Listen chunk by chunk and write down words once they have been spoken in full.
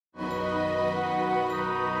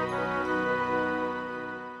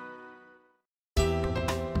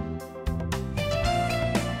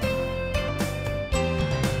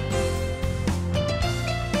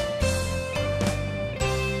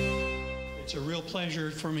a real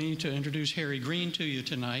pleasure for me to introduce Harry Greene to you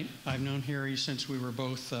tonight. I've known Harry since we were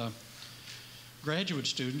both graduate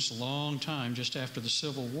students a long time, just after the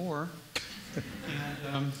Civil War.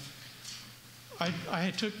 And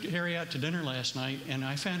I took Harry out to dinner last night, and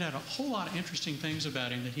I found out a whole lot of interesting things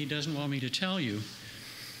about him that he doesn't want me to tell you.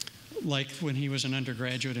 Like when he was an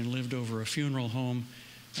undergraduate and lived over a funeral home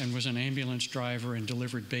and was an ambulance driver and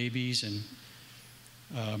delivered babies,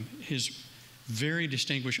 and his very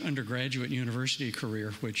distinguished undergraduate university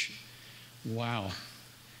career, which, wow,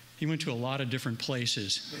 he went to a lot of different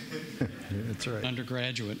places. That's right.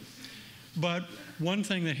 Undergraduate. But one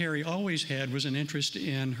thing that Harry always had was an interest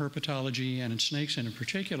in herpetology and in snakes in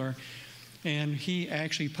particular, and he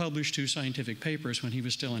actually published 2 scientific papers when he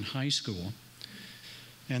was still in high school,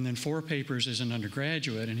 and then 4 papers as an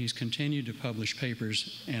undergraduate, and he's continued to publish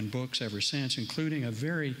papers and books ever since, including a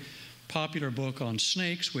very popular book on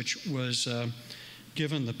snakes, which was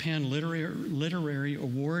given the Penn Literary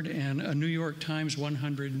Award and a New York Times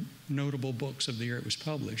 100 Notable Books of the Year it was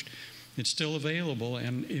published. It's still available,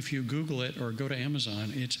 and if you Google it or go to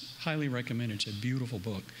Amazon, it's highly recommended. It's a beautiful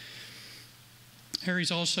book.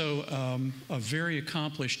 Harry's also a very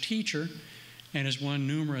accomplished teacher and has won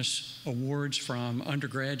numerous awards from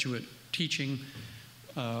undergraduate teaching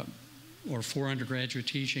or for undergraduate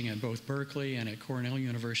teaching at both Berkeley and at Cornell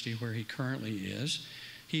University, where he currently is.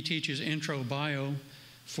 He teaches intro bio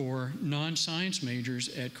for non-science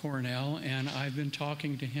majors at Cornell, and I've been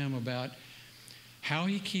talking to him about how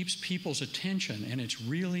he keeps people's attention, and it's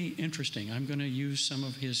really interesting. I'm going to use some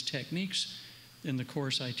of his techniques in the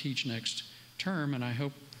course I teach next term, and I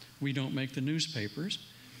hope we don't make the newspapers.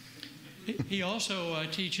 He also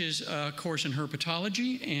teaches a course in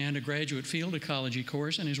herpetology and a graduate field ecology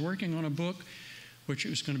course, and is working on a book which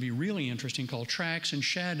is going to be really interesting called Tracks and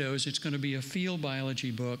Shadows. It's going to be a field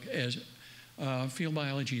biology book, as field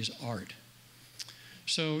biology is art.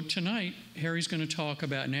 So tonight, Harry's going to talk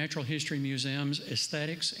about natural history museums,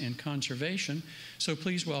 aesthetics, and conservation. So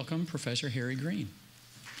please welcome Professor Harry Greene.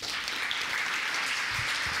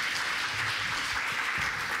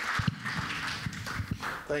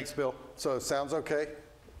 Thanks, Bill. So sounds okay?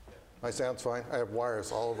 My sound's fine. I have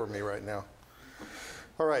wires all over me right now.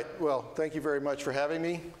 All right, well, thank you very much for having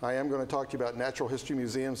me. I am going to talk to you about natural history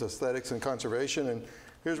museums, aesthetics, and conservation. And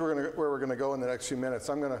here's where we're going to go in the next few minutes.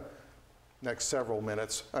 Next several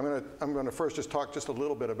minutes. I'm going to first just talk just a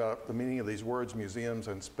little bit about the meaning of these words, museums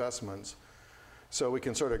and specimens, so we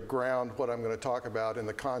can sort of ground what I'm going to talk about in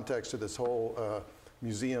the context of this whole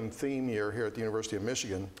museum theme year here at the University of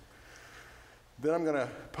Michigan. Then I'm going to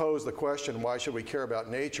pose the question, why should we care about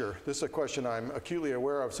nature? This is a question I'm acutely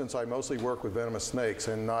aware of since I mostly work with venomous snakes,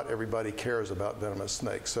 and not everybody cares about venomous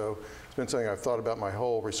snakes. So it's been something I've thought about my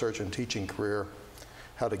whole research and teaching career,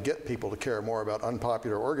 how to get people to care more about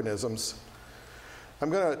unpopular organisms. I'm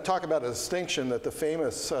going to talk about a distinction that the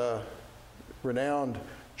famous, renowned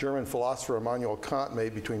German philosopher Immanuel Kant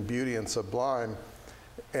made between beauty and sublime.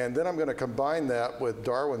 And then I'm going to combine that with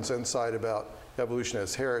Darwin's insight about evolution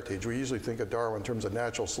as heritage. We usually think of Darwin in terms of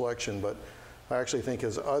natural selection, but I actually think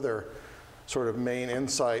his other sort of main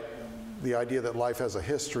insight, the idea that life has a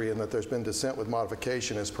history and that there's been descent with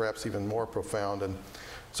modification, is perhaps even more profound. And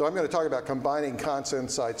so I'm going to talk about combining Kant's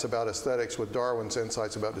insights about aesthetics with Darwin's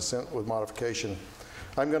insights about descent with modification.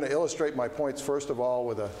 I'm going to illustrate my points, first of all,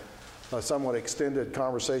 with a somewhat extended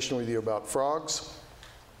conversation with you about frogs.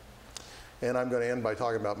 And I'm going to end by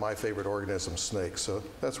talking about my favorite organism, snakes. So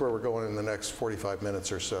that's where we're going in the next 45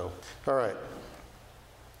 minutes or so. All right.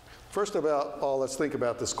 First of all, let's think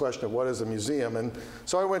about this question of what is a museum. And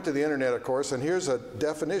so I went to the internet, of course, and here's a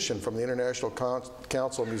definition from the International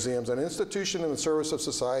Council of Museums: an institution in the service of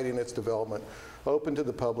society and its development, open to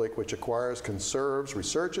the public, which acquires, conserves,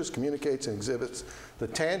 researches, communicates, and exhibits the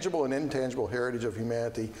tangible and intangible heritage of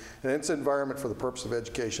humanity and its environment for the purpose of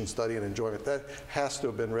education, study, and enjoyment. That has to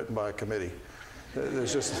have been written by a committee.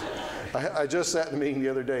 There's just, I just sat in a meeting the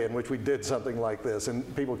other day in which we did something like this,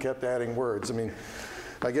 and people kept adding words. I mean,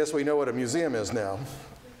 I guess we know what a museum is now.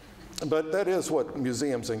 But that is what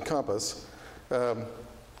museums encompass.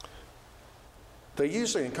 They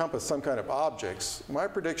usually encompass some kind of objects. My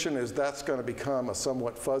prediction is that's going to become a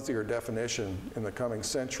somewhat fuzzier definition in the coming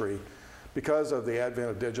century because of the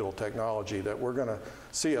advent of digital technology, that we're going to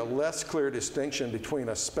see a less clear distinction between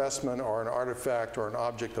a specimen or an artifact or an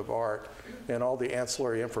object of art and all the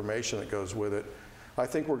ancillary information that goes with it. I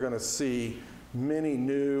think we're going to see many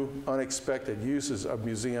new, unexpected uses of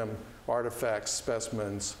museum artifacts,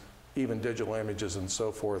 specimens, even digital images and so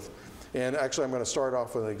forth. And actually, I'm going to start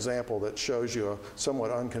off with an example that shows you a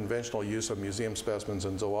somewhat unconventional use of museum specimens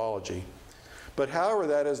in zoology. But however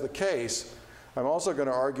that is the case, I'm also going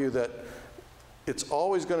to argue that it's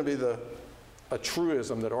always going to be a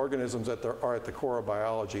truism that organisms are at the core of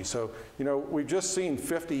biology. So, you know, we've just seen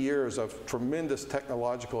 50 years of tremendous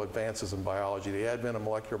technological advances in biology, the advent of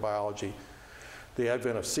molecular biology, the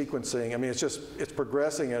advent of sequencing. I mean, it's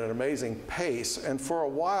progressing at an amazing pace. And for a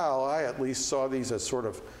while, I at least saw these as sort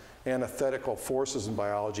of antithetical forces in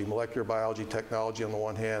biology, molecular biology, technology on the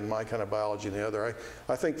one hand, my kind of biology on the other.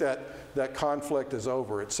 I think that conflict is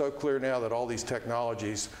over. It's so clear now that all these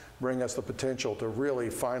technologies bring us the potential to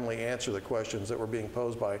really finally answer the questions that were being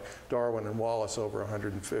posed by Darwin and Wallace over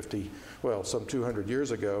 150, well, some 200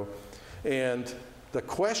 years ago. And the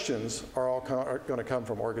questions are all going to come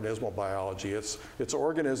from organismal biology. It's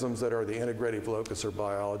organisms that are the integrative locus of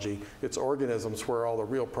biology. It's organisms where all the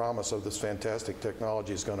real promise of this fantastic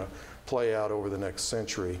technology is going to play out over the next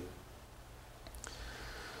century.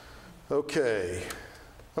 Okay.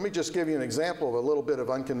 Let me just give you an example of a little bit of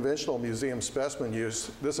unconventional museum specimen use.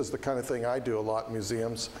 This is the kind of thing I do a lot in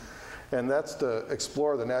museums, and that's to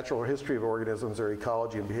explore the natural history of organisms, their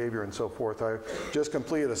ecology and behavior and so forth. I just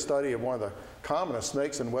completed a study of one of the commonest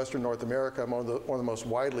snakes in Western North America, one of the most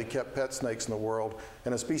widely kept pet snakes in the world,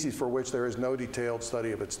 and a species for which there is no detailed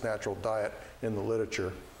study of its natural diet in the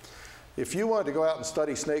literature. If you wanted to go out and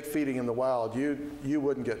study snake feeding in the wild, you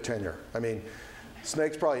wouldn't get tenure. I mean,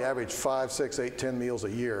 snakes probably average 5, 6, 8, 10 meals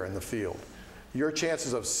a year in the field. Your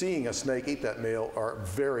chances of seeing a snake eat that meal are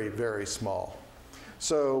very, very small.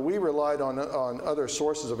 So we relied on other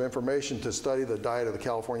sources of information to study the diet of the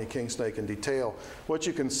California king snake in detail. What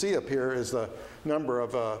you can see up here is the number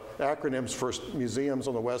of acronyms for museums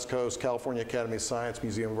on the West Coast, California Academy of Science,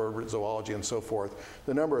 Museum of Vertebrate Zoology, and so forth.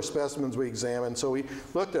 The number of specimens we examined. So we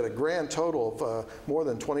looked at a grand total of more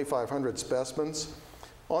than 2,500 specimens.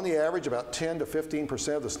 On the average, about 10 to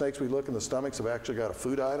 15% of the snakes we look in the stomachs have actually got a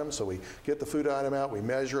food item. So we get the food item out, we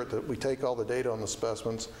measure it, we take all the data on the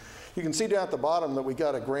specimens. You can see down at the bottom that we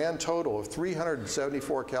got a grand total of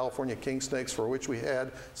 374 California king snakes for which we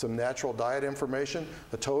had some natural diet information,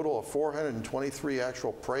 a total of 423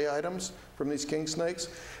 actual prey items from these king snakes.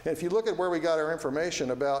 And if you look at where we got our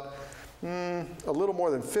information, about a little more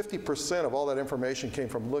than 50% of all that information came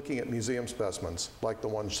from looking at museum specimens, like the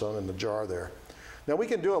one shown in the jar there. Now, we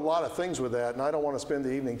can do a lot of things with that, and I don't want to spend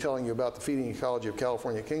the evening telling you about the feeding ecology of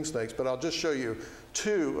California king snakes, but I'll just show you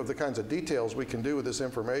two of the kinds of details we can do with this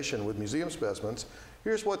information with museum specimens.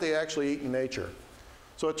 Here's what they actually eat in nature.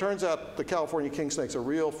 So it turns out the California king snake's a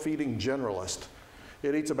real feeding generalist.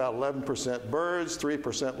 It eats about 11% birds,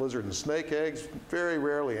 3% lizard and snake eggs, very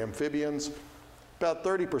rarely amphibians, about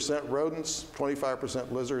 30% rodents,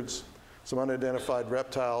 25% lizards, some unidentified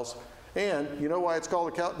reptiles. And you know why it's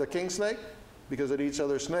called the king snake? Because it eats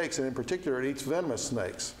other snakes, and in particular, it eats venomous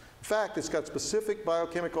snakes. In fact, it's got specific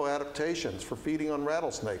biochemical adaptations for feeding on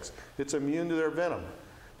rattlesnakes. It's immune to their venom.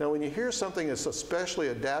 Now, when you hear something that's especially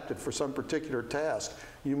adapted for some particular task,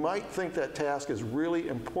 you might think that task is really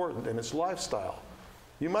important in its lifestyle.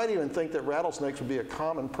 You might even think that rattlesnakes would be a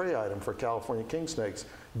common prey item for California king snakes,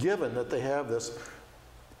 given that they have this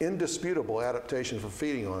indisputable adaptation for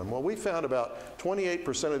feeding on them. Well, we found about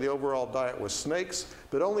 28% of the overall diet was snakes,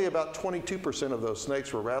 but only about 22% of those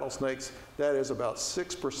snakes were rattlesnakes. That is, about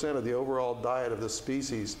 6% of the overall diet of this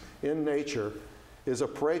species in nature is a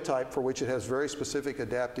prey type for which it has very specific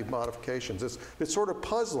adaptive modifications. It's sort of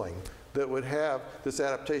puzzling that would have this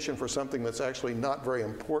adaptation for something that's actually not very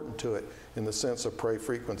important to it in the sense of prey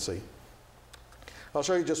frequency. I'll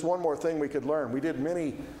show you just one more thing we could learn. We did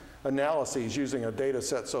many analyses using a data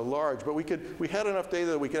set so large, but we had enough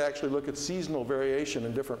data that we could actually look at seasonal variation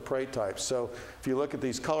in different prey types. So if you look at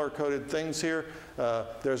these color-coded things here,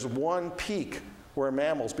 there's one peak where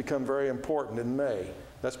mammals become very important in May.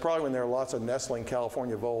 That's probably when there are lots of nestling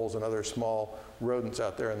California voles and other small rodents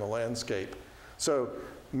out there in the landscape. So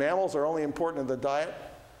mammals are only important in the diet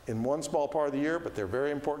in one small part of the year, but they're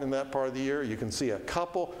very important in that part of the year. You can see a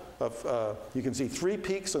couple of, you can see 3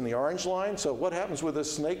 peaks in the orange line. So what happens with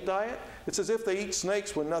this snake diet? It's as if they eat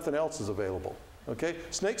snakes when nothing else is available. Okay?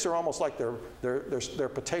 Snakes are almost like they're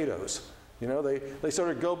potatoes. You know, they sort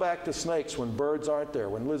of go back to snakes when birds aren't there,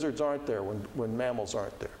 when lizards aren't there, when mammals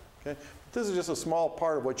aren't there. Okay? This is just a small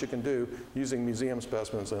part of what you can do using museum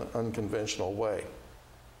specimens in an unconventional way.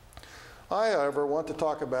 I, however, want to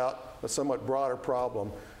talk about a somewhat broader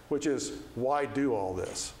problem, which is, why do all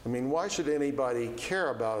this? I mean, why should anybody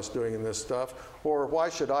care about us doing this stuff? Or why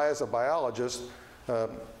should I, as a biologist, or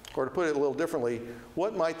to put it a little differently,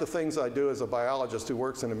 what might the things I do as a biologist who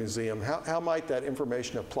works in a museum, how might that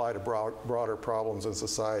information apply to broader problems in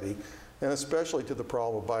society, and especially to the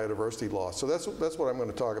problem of biodiversity loss? So that's what I'm going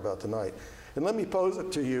to talk about tonight. And let me pose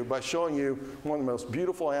it to you by showing you one of the most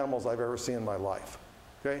beautiful animals I've ever seen in my life.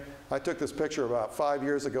 Okay? I took this picture about 5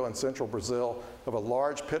 years ago in central Brazil of a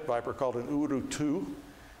large pit viper called an urutu.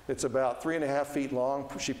 It's about 3.5 feet long.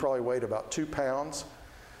 She probably weighed about 2 pounds.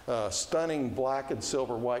 Stunning black and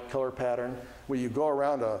silver white color pattern where you go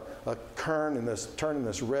around a turn in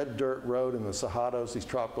this red dirt road in the Cerrados, these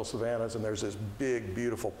tropical savannas, and there's this big,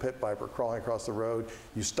 beautiful pit viper crawling across the road.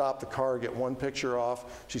 You stop the car, get one picture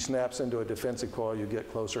off. She snaps into a defensive coil. You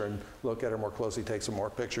get closer and look at her more closely, take some more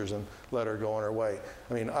pictures, and let her go on her way.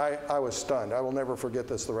 I mean, I was stunned. I will never forget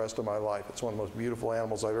this the rest of my life. It's one of the most beautiful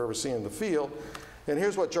animals I've ever seen in the field. And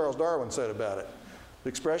here's what Charles Darwin said about it. The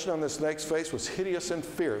expression on the snake's face was hideous and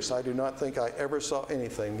fierce. I do not think I ever saw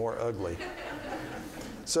anything more ugly.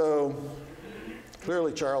 So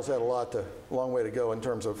clearly Charles had a long way to go in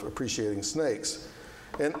terms of appreciating snakes.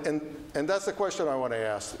 And that's the question I want to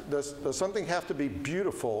ask. Does something have to be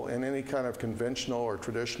beautiful in any kind of conventional or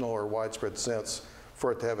traditional or widespread sense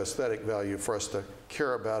for it to have aesthetic value, for us to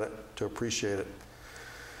care about it, to appreciate it?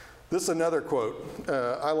 This is another quote.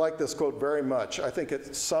 I like this quote very much. I think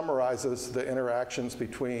it summarizes the interactions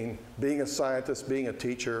between being a scientist, being a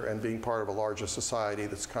teacher, and being part of a larger society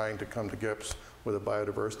that's trying to come to grips with a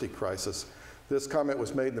biodiversity crisis. This comment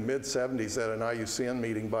was made in the mid-'70s at an IUCN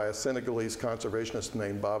meeting by a Senegalese conservationist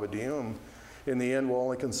named Baba Dioum. In the end, we'll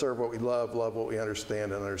only conserve what we love what we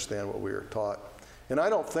understand, and understand what we are taught. And I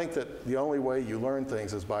don't think that the only way you learn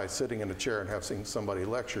things is by sitting in a chair and having somebody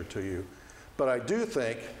lecture to you. But I do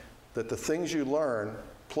think that the things you learn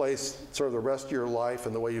place sort of the rest of your life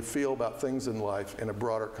and the way you feel about things in life in a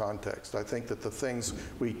broader context. I think that the things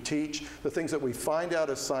we teach, the things that we find out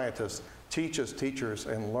as scientists, teach as teachers,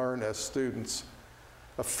 and learn as students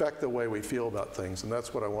affect the way we feel about things. And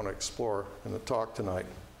that's what I want to explore in the talk tonight.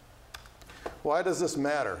 Why does this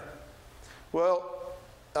matter? Well,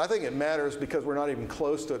 I think it matters because we're not even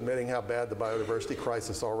close to admitting how bad the biodiversity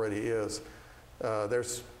crisis already is.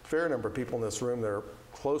 There's a fair number of people in this room that are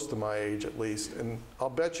close to my age at least, and I'll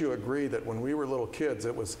bet you agree that when we were little kids,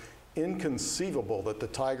 it was inconceivable that the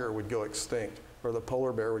tiger would go extinct or the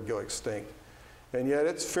polar bear would go extinct. And yet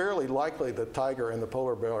it's fairly likely the tiger and the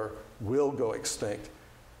polar bear will go extinct.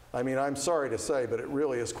 I mean, I'm sorry to say, but it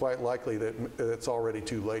really is quite likely that it's already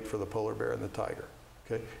too late for the polar bear and the tiger.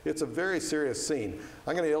 Okay? It's a very serious scene.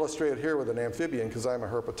 I'm going to illustrate it here with an amphibian because I'm a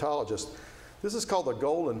herpetologist. This is called the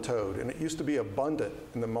golden toad, and it used to be abundant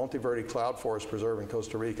in the Monteverde Cloud Forest Preserve in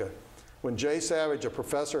Costa Rica. When Jay Savage, a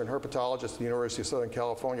professor and herpetologist at the University of Southern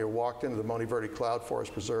California, walked into the Monteverde Cloud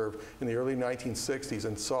Forest Preserve in the early 1960s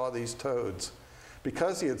and saw these toads,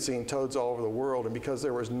 because he had seen toads all over the world and because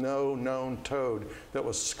there was no known toad that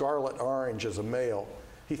was scarlet orange as a male,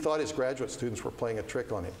 he thought his graduate students were playing a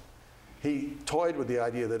trick on him. He toyed with the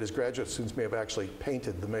idea that his graduate students may have actually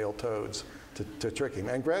painted the male toads to trick him.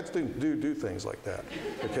 And grad students do things like that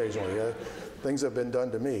occasionally. Things have been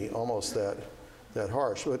done to me almost that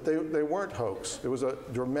harsh. But they weren't hoax. It was a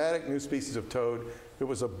dramatic new species of toad. It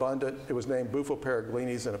was abundant. It was named Bufo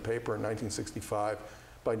peregrinis in a paper in 1965.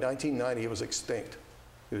 By 1990, it was extinct.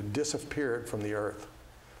 It had disappeared from the earth.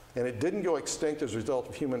 And it didn't go extinct as a result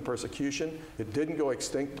of human persecution. It didn't go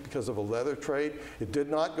extinct because of a leather trade. It did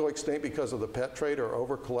not go extinct because of the pet trade or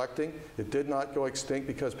over-collecting. It did not go extinct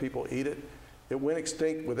because people eat it. It went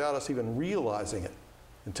extinct without us even realizing it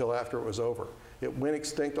until after it was over. It went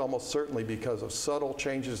extinct almost certainly because of subtle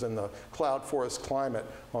changes in the cloud forest climate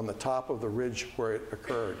on the top of the ridge where it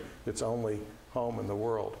occurred. Its only home in the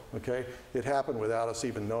world, okay? It happened without us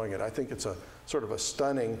even knowing it. I think it's a sort of a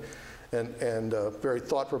stunning and very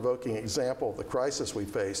thought-provoking example of the crisis we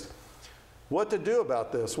faced. What to do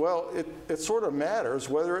about this? Well, it sort of matters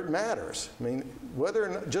whether it matters. I mean, whether or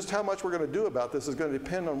not, just how much we're going to do about this is going to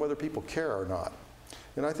depend on whether people care or not.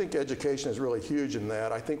 And I think education is really huge in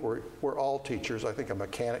that. I think we're all teachers. I think a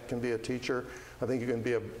mechanic can be a teacher. I think you can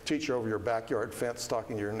be a teacher over your backyard fence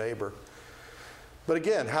talking to your neighbor. But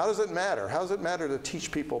again, how does it matter? How does it matter to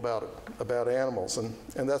teach people about animals?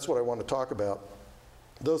 And that's what I want to talk about.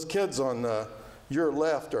 Those kids on your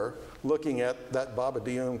left are looking at that Baba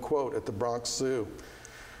Dioum quote at the Bronx Zoo.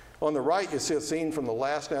 On the right, you see a scene from the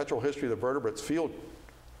last Natural History of the Vertebrates field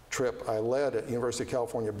trip I led at University of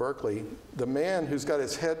California, Berkeley. The man who's got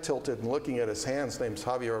his head tilted and looking at his hands name's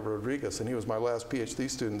Javier Rodriguez, and he was my last PhD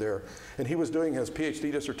student there. And he was doing his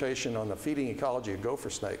PhD dissertation on the feeding ecology of gopher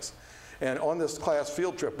snakes. And on this class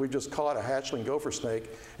field trip, we just caught a hatchling gopher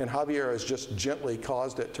snake, and Javier has just gently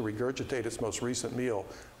caused it to regurgitate its most recent meal,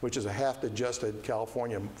 which is a half-digested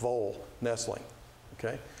California vole nestling,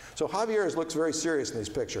 okay? So Javier looks very serious in this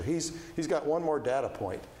picture. He's got one more data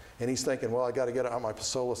point, and he's thinking, well, I got to get it on my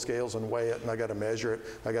Pasola scales and weigh it, and I got to measure it.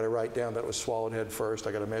 I got to write down that it was swallowed head first.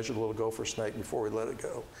 I got to measure the little gopher snake before we let it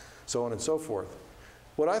go, so on and so forth.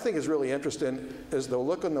 What I think is really interesting is the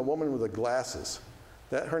look on the woman with the glasses.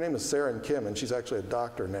 Her name is Sarah Kim, and she's actually a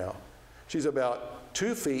doctor now. She's about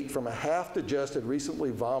 2 feet from a half-digested,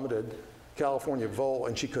 recently vomited California vole,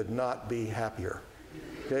 and she could not be happier.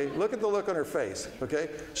 Okay? Look at the look on her face. Okay?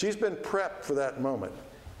 She's been prepped for that moment.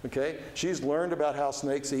 Okay? She's learned about how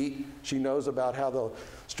snakes eat. She knows about how the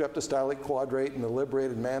streptostylic quadrate and the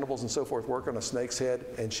liberated mandibles and so forth work on a snake's head,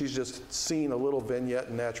 and she's just seen a little vignette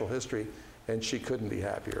in natural history, and she couldn't be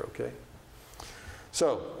happier. Okay?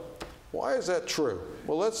 So, why is that true?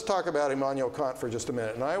 Well, let's talk about Immanuel Kant for just a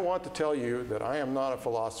minute. And I want to tell you that I am not a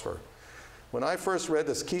philosopher. When I first read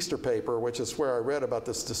this Keister paper, which is where I read about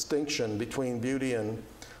this distinction between beauty and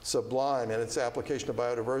sublime and its application to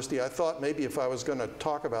biodiversity, I thought maybe if I was going to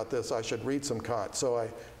talk about this, I should read some Kant. So I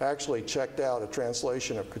actually checked out a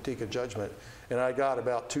translation of Critique of Judgment, and I got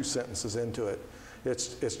about 2 sentences into it.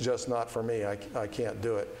 It's just not for me. I can't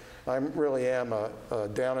do it. I really am a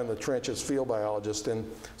down in the trenches field biologist, and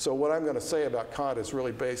so what I'm going to say about Kant is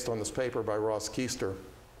really based on this paper by Ross Keister.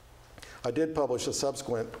 I did publish a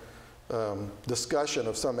subsequent discussion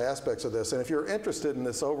of some aspects of this, and if you're interested in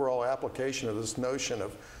this overall application of this notion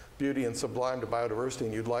of beauty and sublime to biodiversity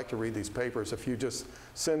and you'd like to read these papers, if you just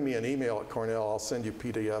send me an email at Cornell, I'll send you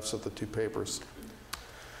PDFs of the 2 papers.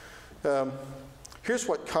 Here's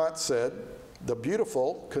what Kant said. The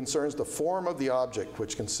beautiful concerns the form of the object,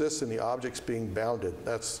 which consists in the objects being bounded.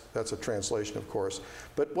 That's a translation, of course.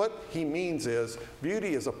 But what he means is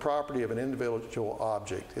beauty is a property of an individual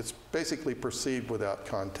object. It's basically perceived without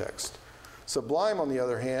context. Sublime, on the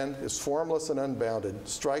other hand, is formless and unbounded,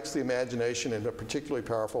 strikes the imagination in a particularly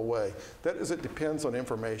powerful way. That is, it depends on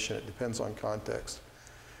information. It depends on context.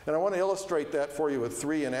 And I want to illustrate that for you with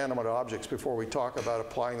 3 inanimate objects before we talk about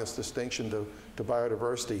applying this distinction to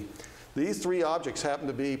biodiversity. These 3 objects happen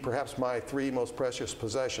to be perhaps my 3 most precious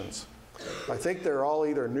possessions. I think they're all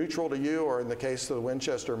either neutral to you, or in the case of the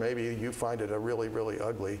Winchester, maybe you find it a really, really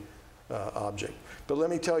ugly object. But let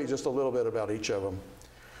me tell you just a little bit about each of them.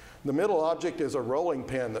 The middle object is a rolling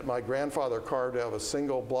pin that my grandfather carved out of a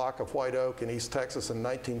single block of white oak in East Texas in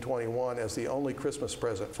 1921 as the only Christmas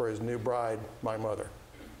present for his new bride, my mother.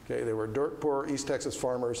 Okay, they were dirt poor East Texas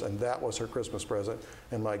farmers, and that was her Christmas present.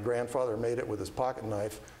 And my grandfather made it with his pocket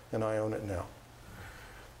knife, and I own it now.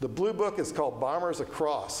 The blue book is called Bombers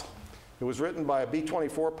Across. It was written by a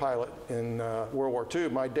B-24 pilot in World War II.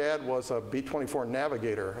 My dad was a B-24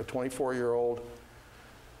 navigator, a 24-year-old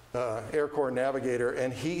Air Corps navigator,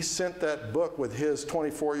 and he sent that book with his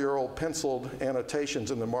 24-year-old penciled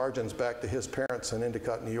annotations in the margins back to his parents in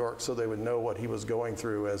Endicott, New York, so they would know what he was going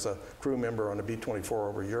through as a crew member on a B-24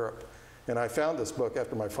 over Europe. And I found this book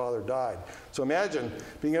after my father died. So imagine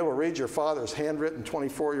being able to read your father's handwritten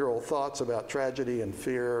 24-year-old thoughts about tragedy and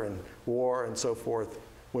fear and war and so forth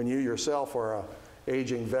when you yourself are an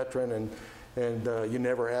aging veteran and you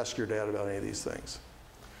never asked your dad about any of these things.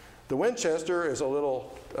 The Winchester is a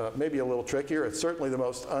little, maybe a little trickier. It's certainly the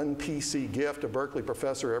most un-PC gift a Berkeley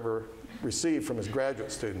professor ever received from his graduate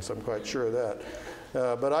students. I'm quite sure of that.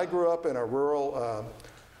 But I grew up in a rural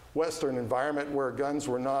Western environment where guns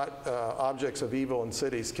were not objects of evil in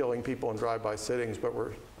cities, killing people in drive-by shootings, but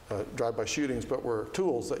were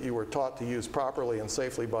tools that you were taught to use properly and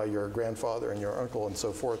safely by your grandfather and your uncle and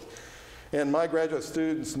so forth. And my graduate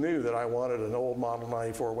students knew that I wanted an old Model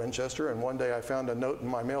 94 Winchester, and one day I found a note in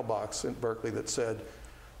my mailbox in Berkeley that said,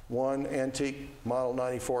 "One antique Model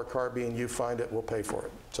 94 carbine, you find it, we'll pay for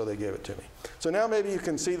it." So they gave it to me. So now maybe you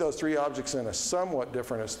can see those 3 objects in a somewhat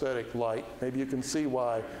different aesthetic light. Maybe you can see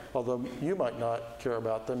why, although you might not care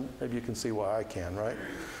about them, maybe you can see why I can, right?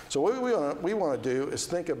 So what we want to do is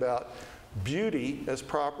think about beauty as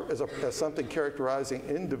something characterizing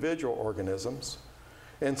individual organisms,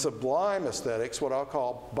 and sublime aesthetics, what I'll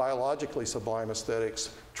call biologically sublime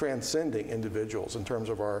aesthetics, transcending individuals in terms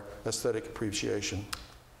of our aesthetic appreciation.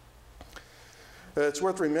 It's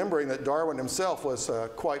worth remembering that Darwin himself was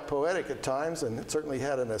quite poetic at times, and certainly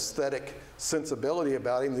had an aesthetic sensibility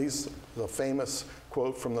about him. The famous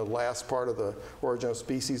quote from the last part of The Origin of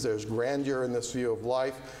Species: "There's grandeur in this view of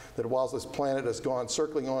life, that whilst this planet has gone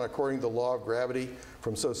circling on according to the law of gravity,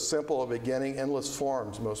 from so simple a beginning, endless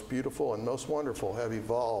forms, most beautiful and most wonderful, have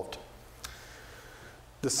evolved."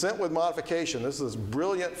 Descent with modification. This is a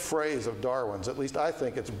brilliant phrase of Darwin's. At least I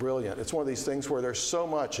think it's brilliant. It's one of these things where there's so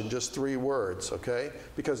much in just 3 words, okay?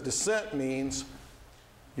 Because descent means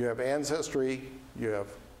you have ancestry, you have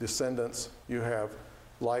descendants, you have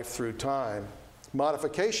life through time.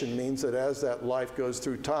 Modification means that as that life goes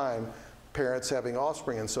through time, parents having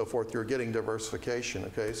offspring and so forth, you're getting diversification,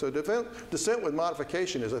 okay? So descent with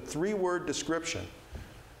modification is a 3-word description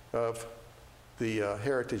of the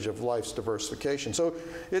heritage of life's diversification. So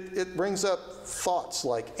it brings up thoughts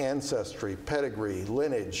like ancestry, pedigree,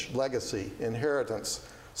 lineage, legacy, inheritance,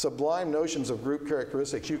 sublime notions of group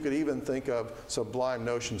characteristics. You could even think of sublime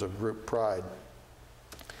notions of group pride.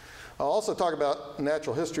 I'll also talk about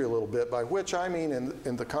natural history a little bit, by which I mean,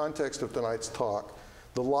 in the context of tonight's talk,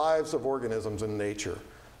 the lives of organisms in nature.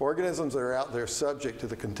 Organisms that are out there subject to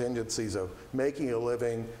the contingencies of making a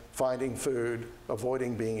living, finding food,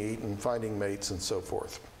 avoiding being eaten, finding mates, and so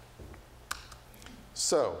forth.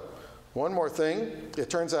 So, one more thing. It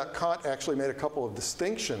turns out Kant actually made a couple of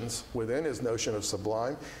distinctions within his notion of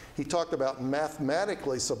sublime. He talked about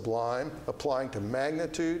mathematically sublime applying to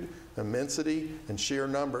magnitude, immensity, and sheer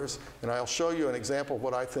numbers. And I'll show you an example of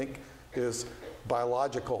what I think is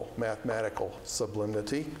biological mathematical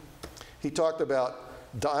sublimity. He talked about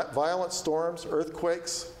violent storms,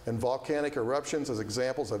 earthquakes, and volcanic eruptions as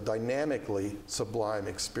examples of dynamically sublime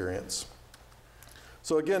experience.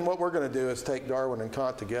 So again, what we're going to do is take Darwin and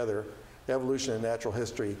Kant together, evolution and natural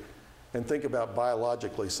history, and think about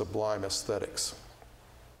biologically sublime aesthetics.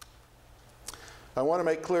 I want to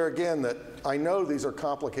make clear again that I know these are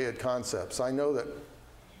complicated concepts. I know that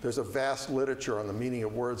there's a vast literature on the meaning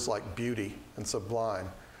of words like beauty and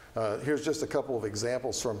sublime. Here's just a couple of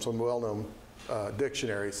examples from some well-known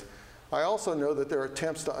dictionaries. I also know that there are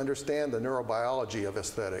attempts to understand the neurobiology of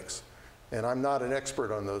aesthetics, and I'm not an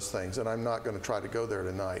expert on those things, and I'm not going to try to go there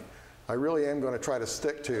tonight. I really am going to try to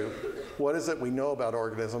stick to what is it we know about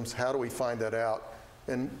organisms, how do we find that out,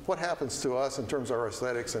 and what happens to us in terms of our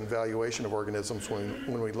aesthetics and valuation of organisms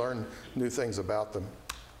when we learn new things about them.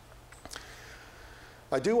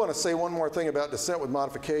 I do want to say one more thing about descent with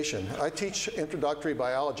modification. I teach introductory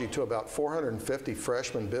biology to about 450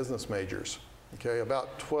 freshman business majors. Okay,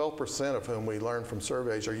 about 12% of whom we learn from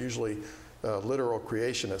surveys are usually literal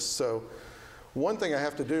creationists. So one thing I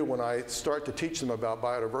have to do when I start to teach them about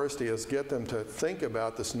biodiversity is get them to think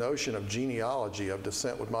about this notion of genealogy, of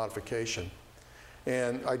descent with modification.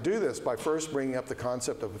 And I do this by first bringing up the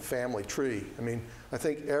concept of a family tree. I mean, I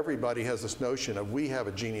think everybody has this notion of we have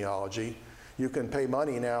a genealogy. You can pay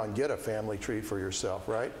money now and get a family tree for yourself,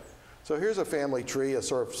 right? So here's a family tree, a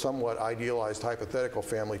sort of somewhat idealized hypothetical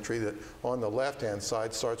family tree that on the left-hand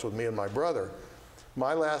side starts with me and my brother.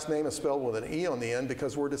 My last name is spelled with an E on the end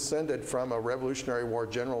because we're descended from a Revolutionary War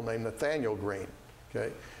general named Nathaniel Greene,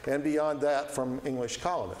 okay? And beyond that, from English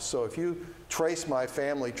colonists. So if you trace my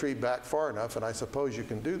family tree back far enough, and I suppose you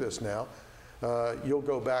can do this now, you'll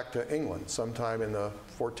go back to England sometime in the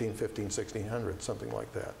 14, 15, 1600s, something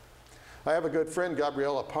like that. I have a good friend,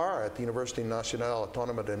 Gabriela Parra, at the University Nacional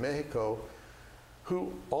Autónoma de Mexico,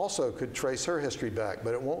 who also could trace her history back,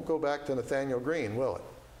 but it won't go back to Nathaniel Greene, will it?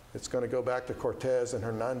 It's going to go back to Cortez and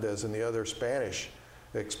Hernandez and the other Spanish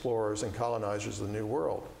explorers and colonizers of the New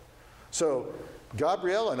World. So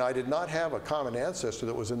Gabriela and I did not have a common ancestor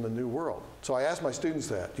that was in the New World. So I asked my students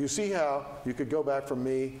that. Do you see how you could go back from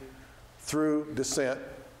me through descent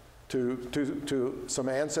to some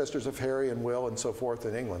ancestors of Harry and Will and so forth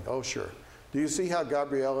in England? Oh, sure. Do you see how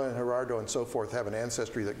Gabriela and Gerardo and so forth have an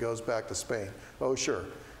ancestry that goes back to Spain? Oh, sure.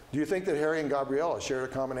 Do you think that Harry and Gabriela shared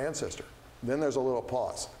a common ancestor? Then there's a little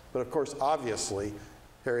pause. But of course, obviously,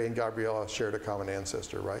 Harry and Gabriela shared a common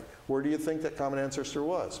ancestor, right? Where do you think that common ancestor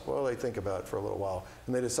was? Well, they think about it for a little while,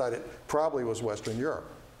 and they decide it probably was Western Europe,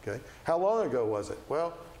 okay? How long ago was it?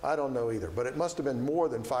 Well, I don't know either, but it must have been more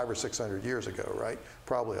than 500 or 600 years ago, right?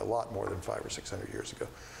 Probably a lot more than 500 or 600 years ago.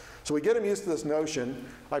 So we get them used to this notion.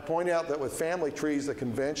 I point out that with family trees, the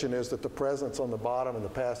convention is that the present's on the bottom and the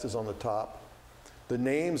past is on the top. The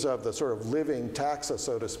names of the sort of living taxa,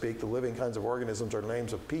 so to speak, the living kinds of organisms are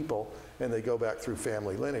names of people, and they go back through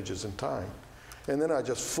family lineages in time. And then I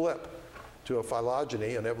just flip to a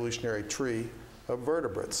phylogeny, an evolutionary tree of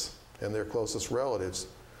vertebrates and their closest relatives.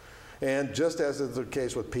 And just as is the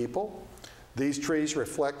case with people, these trees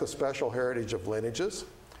reflect the special heritage of lineages.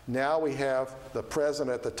 Now we have the present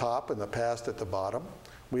at the top and the past at the bottom.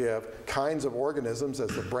 We have kinds of organisms as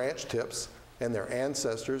the branch tips and their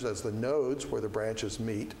ancestors as the nodes where the branches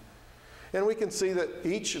meet. And we can see that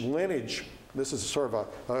each lineage, this is sort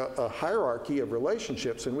of a hierarchy of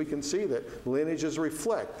relationships, and we can see that lineages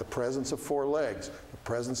reflect the presence of four legs, the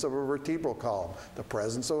presence of a vertebral column, the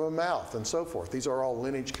presence of a mouth, and so forth. These are all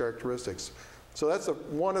lineage characteristics. So that's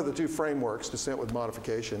one of the two frameworks, descent with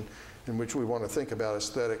modification, in which we want to think about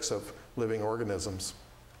aesthetics of living organisms.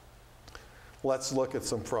 Let's look at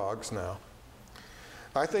some frogs now.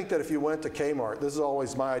 I think that if you went to Kmart, this is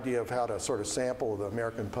always my idea of how to sort of sample the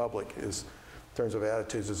American public is, in terms of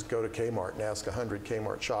attitudes, is go to Kmart and ask 100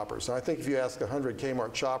 Kmart shoppers. And I think if you ask 100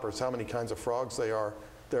 Kmart shoppers how many kinds of frogs there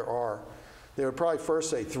are, they would probably first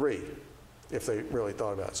say 3. if they really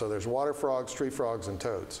thought about it. So there's water frogs, tree frogs, and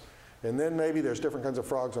toads. And then maybe there's different kinds of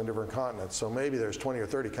frogs on different continents. So maybe there's 20 or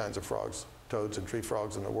 30 kinds of frogs, toads, and tree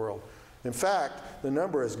frogs in the world. In fact, the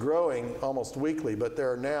number is growing almost weekly, but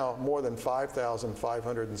there are now more than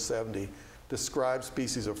 5,570 described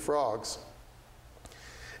species of frogs.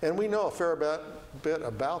 And we know a fair bit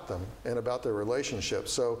about them and about their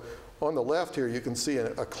relationships. So on the left here, you can see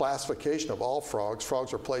a classification of all frogs.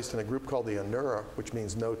 Frogs are placed in a group called the Anura, which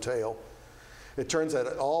means no tail. It turns out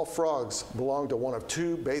that all frogs belong to one of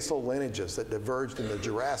two basal lineages that diverged in the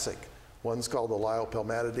Jurassic. One's called the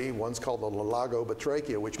Liopelmatidae, one's called the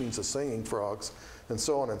Lalagobatrachia, which means the singing frogs, and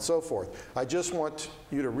so on and so forth. I just want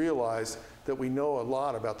you to realize that we know a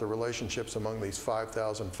lot about the relationships among these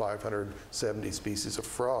 5,570 species of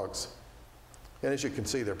frogs. And as you can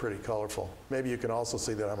see, they're pretty colorful. Maybe you can also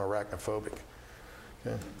see that I'm arachnophobic.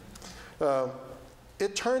 Okay.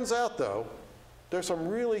 It turns out, though, there's some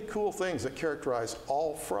really cool things that characterize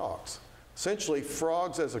all frogs. Essentially,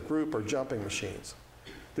 frogs as a group are jumping machines.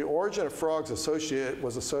 The origin of frogs was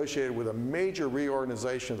associated with a major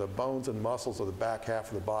reorganization of the bones and muscles of the back half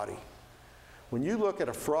of the body. When you look at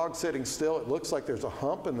a frog sitting still, it looks like there's a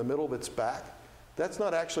hump in the middle of its back. That's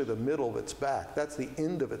not actually the middle of its back. That's the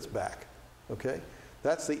end of its back. Okay?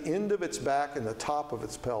 That's the end of its back and the top of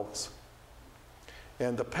its pelvis.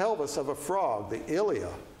 And the pelvis of a frog, the ilia,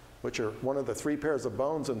 which are one of the three pairs of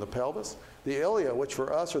bones in the pelvis, the ilia, which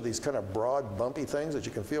for us are these kind of broad, bumpy things that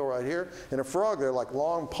you can feel right here. In a frog, they're like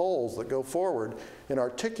long poles that go forward and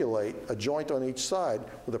articulate a joint on each side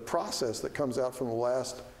with a process that comes out from the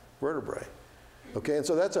last vertebrae. Okay, and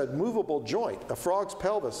so that's a movable joint. A frog's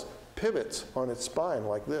pelvis pivots on its spine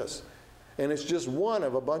like this. And it's just one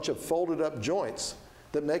of a bunch of folded up joints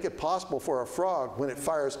that make it possible for a frog, when it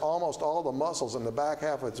fires almost all the muscles in the back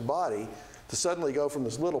half of its body, to suddenly go from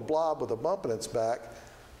this little blob with a bump in its back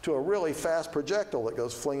to a really fast projectile that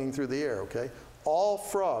goes flinging through the air, okay? All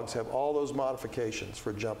frogs have all those modifications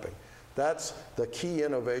for jumping. That's the key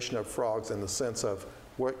innovation of frogs in the sense of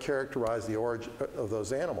what characterized the origin of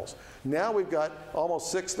those animals. Now we've got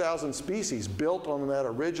almost 6,000 species built on that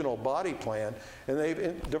original body plan, and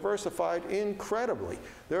they've diversified incredibly.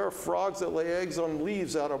 There are frogs that lay eggs on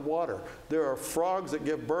leaves out of water. There are frogs that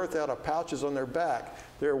give birth out of pouches on their back.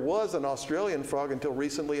 There was an Australian frog until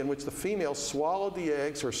recently in which the female swallowed the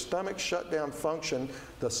eggs, her stomach shut down function,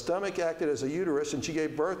 the stomach acted as a uterus, and she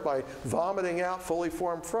gave birth by vomiting out fully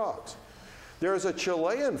formed frogs. There is a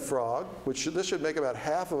Chilean frog, which this should make about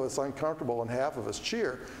half of us uncomfortable and half of us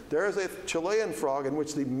cheer. There is a Chilean frog in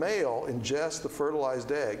which the male ingests the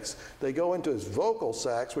fertilized eggs. They go into his vocal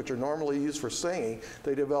sacs, which are normally used for singing.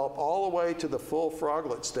 They develop all the way to the full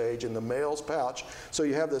froglet stage in the male's pouch. So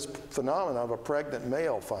you have this phenomenon of a pregnant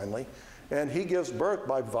male finally. And he gives birth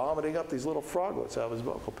by vomiting up these little froglets out of his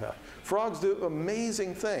vocal pouch. Frogs do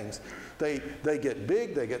amazing things. They get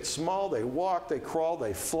big, they get small, they walk, they crawl,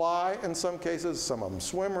 they fly in some cases. Some of them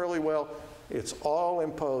swim really well. It's all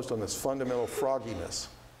imposed on this fundamental frogginess.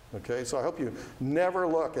 Okay, so I hope you never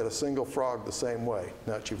look at a single frog the same way,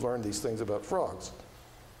 now that you've learned these things about frogs.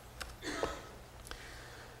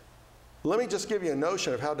 Let me just give you a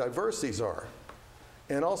notion of how diverse these are,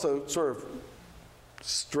 and also sort of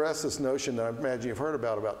stress this notion that I imagine you've heard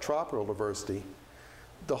about tropical diversity.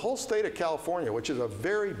 The whole state of California, which is a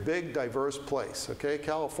very big, diverse place, okay?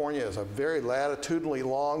 California is a very latitudinally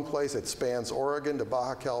long place. It spans Oregon to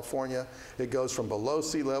Baja California. It goes from below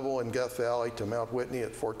sea level in Death Valley to Mount Whitney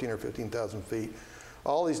at 14 or 15,000 feet.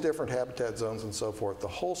 All these different habitat zones and so forth. The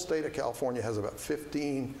whole state of California has about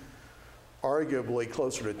 15, arguably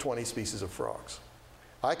closer to 20 species of frogs.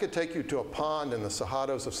 I could take you to a pond in the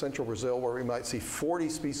Cerrados of central Brazil where we might see 40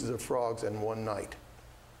 species of frogs in one night,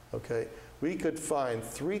 okay? We could find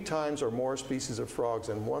 3 times or more species of frogs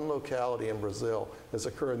in one locality in Brazil as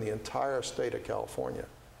occur in the entire state of California.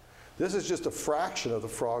 This is just a fraction of the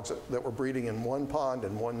frogs that were breeding in one pond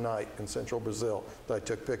in one night in central Brazil that I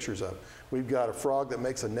took pictures of. We've got a frog that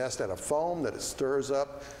makes a nest out of foam that it stirs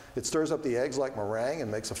up. It stirs up the eggs like meringue and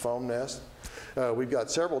makes a foam nest. We've got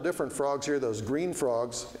several different frogs here. Those green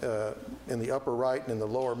frogs in the upper right and in the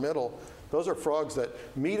lower middle, those are frogs that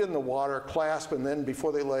meet in the water, clasp, and then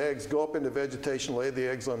before they lay eggs, go up into vegetation, lay the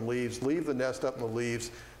eggs on leaves, leave the nest up in the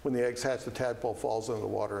leaves. When the eggs hatch, the tadpole falls into the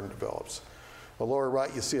water and develops. The lower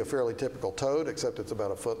right, you see a fairly typical toad, except it's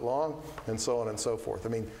about a foot long, and so on and so forth. I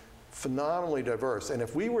mean, phenomenally diverse. And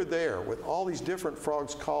if we were there with all these different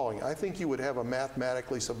frogs calling, I think you would have a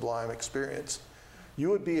mathematically sublime experience. You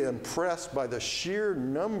would be impressed by the sheer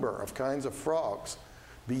number of kinds of frogs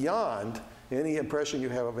beyond any impression you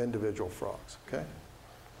have of individual frogs, okay?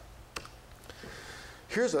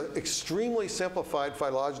 Here's an extremely simplified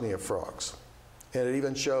phylogeny of frogs. And it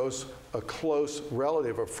even shows a close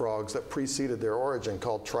relative of frogs that preceded their origin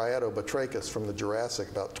called Triadobatrachus from the Jurassic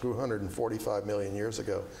about 245 million years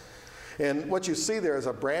ago. And what you see there is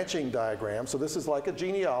a branching diagram. So this is like a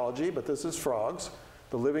genealogy, but this is frogs.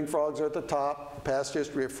 The living frogs are at the top. The past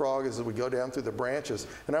history of frog is as we go down through the branches.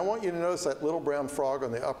 And I want you to notice that little brown frog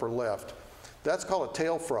on the upper left. That's called a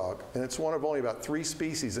tail frog, and it's one of only about 3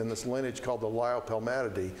 species in this lineage called the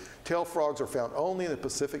Liopelmatidae. Tail frogs are found only in the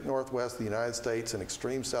Pacific Northwest of the United States and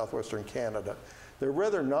extreme southwestern Canada. They're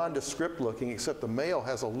rather nondescript looking, except the male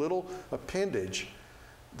has a little appendage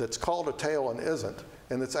that's called a tail and isn't,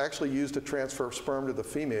 and it's actually used to transfer sperm to the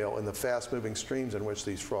female in the fast-moving streams in which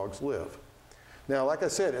these frogs live. Now, like I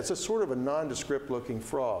said, it's a sort of a nondescript looking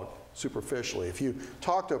frog, superficially. If you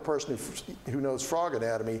talk to a person who knows frog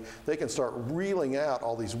anatomy, they can start reeling out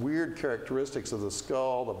all these weird characteristics of the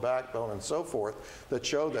skull, the backbone, and so forth that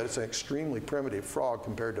show that it's an extremely primitive frog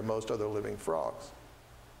compared to most other living frogs.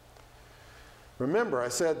 Remember, I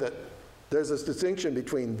said that there's this distinction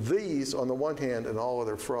between these on the one hand and all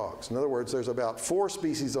other frogs. In other words, there's about 4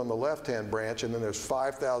 species on the left-hand branch, and then there's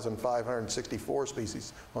 5,564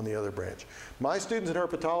 species on the other branch. My students in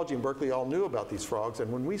herpetology in Berkeley all knew about these frogs, and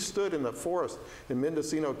when we stood in the forest in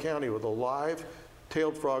Mendocino County with a live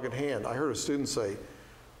tailed frog in hand, I heard a student say,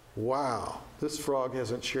 "Wow, this frog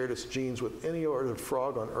hasn't shared its genes with any other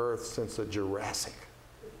frog on Earth since the Jurassic."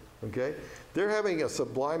 Okay? They're having a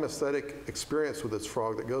sublime aesthetic experience with this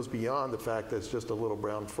frog that goes beyond the fact that it's just a little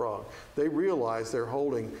brown frog. They realize they're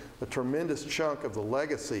holding a tremendous chunk of the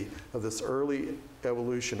legacy of this early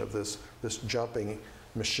evolution of this jumping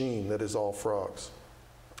machine that is all frogs.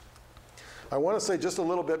 I want to say just a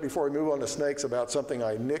little bit before we move on to snakes about something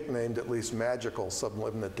I nicknamed at least magical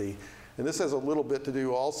sublimity. And this has a little bit to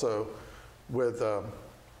do also with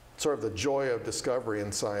sort of the joy of discovery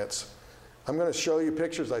in science. I'm going to show you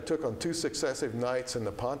pictures I took on 2 successive nights in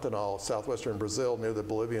the Pantanal, southwestern Brazil, near the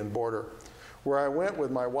Bolivian border, where I went with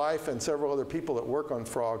my wife and several other people that work on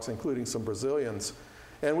frogs, including some Brazilians.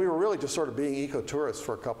 And we were really just sort of being eco-tourists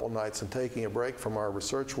for a couple nights and taking a break from our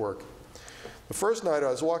research work. The first night I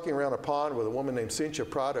was walking around a pond with a woman named Cynthia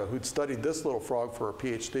Prado who'd studied this little frog for her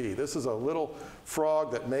PhD. This is a little frog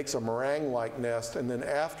that makes a meringue-like nest, and then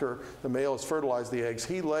after the male has fertilized the eggs,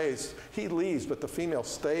 he leaves, but the female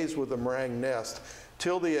stays with the meringue nest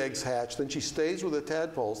till the eggs hatch. Then she stays with the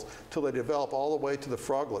tadpoles till they develop all the way to the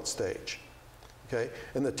froglet stage. Okay?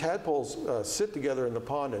 And the tadpoles sit together in the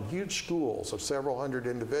pond in huge schools of several hundred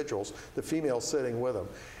individuals, the female sitting with them.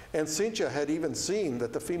 And Cynthia had even seen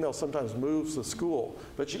that the female sometimes moves the school,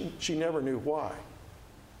 but she never knew why.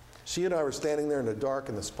 She and I were standing there in the dark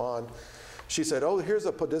in this pond. She said, "Oh, here's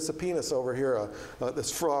a Podicipinus over here,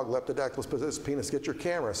 this frog, Leptodactylus podicipinus, get your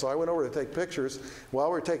camera." So I went over to take pictures. While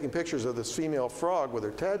we were taking pictures of this female frog with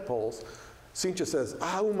her tadpoles, Cynthia says,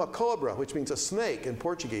 "Ah, uma cobra," which means a snake in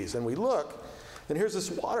Portuguese. And we look, and here's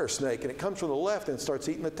this water snake, and it comes from the left and starts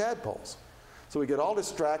eating the tadpoles. So we get all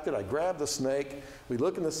distracted. I grab the snake. We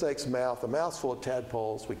look in the snake's mouth. The mouth's full of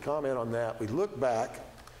tadpoles. We comment on that. We look back.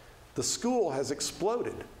 The school has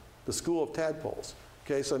exploded, the school of tadpoles.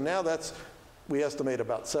 Okay, so now we estimate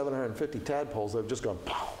about 750 tadpoles that have just gone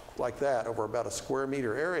pow, like that over about a square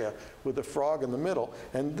meter area with the frog in the middle.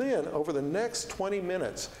 And then over the next 20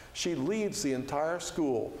 minutes, she leads the entire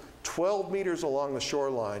school 12 meters along the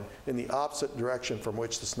shoreline in the opposite direction from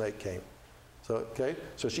which the snake came.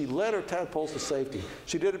 So she led her tadpoles to safety.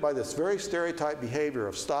 She did it by this very stereotyped behavior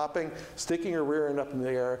of stopping, sticking her rear end up in the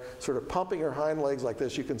air, sort of pumping her hind legs like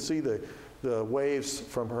this. You can see the waves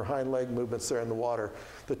from her hind leg movements there in the water.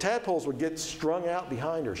 The tadpoles would get strung out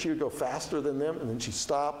behind her. She would go faster than them, and then she'd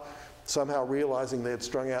stop, somehow realizing they had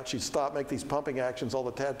strung out. She'd stop, make these pumping actions. All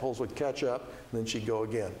the tadpoles would catch up, and then she'd go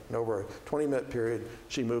again. And over a 20-minute period,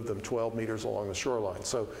 she moved them 12 meters along the shoreline.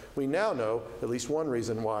 So we now know at least one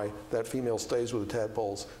reason why that female stays with the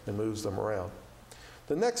tadpoles and moves them around.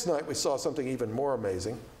 The next night, we saw something even more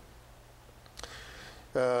amazing.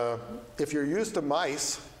 If you're used to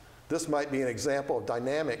mice, this might be an example of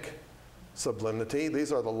dynamic sublimity.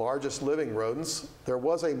 These are the largest living rodents. There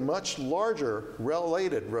was a much larger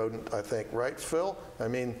related rodent, I think, right, Phil? I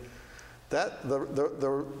mean,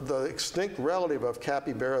 the extinct relative of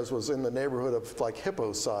capybaras was in the neighborhood of like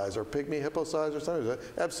hippo size or pygmy hippo size or something. It was an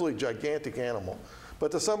absolutely gigantic animal. But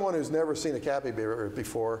to someone who's never seen a capybara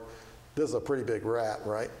before, this is a pretty big rat,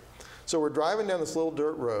 right? So we're driving down this little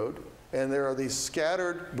dirt road, and there are these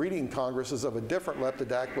scattered breeding congresses of a different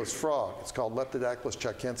Leptodactylus frog. It's called Leptodactylus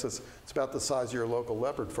chacensis. It's about the size of your local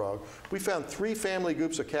leopard frog. We found 3 family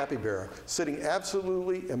groups of capybara sitting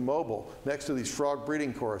absolutely immobile next to these frog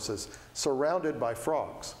breeding choruses, surrounded by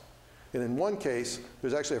frogs. And in one case,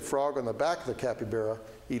 there's actually a frog on the back of the capybara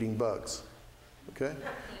eating bugs. Okay?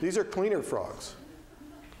 These are cleaner frogs.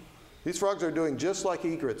 These frogs are doing just like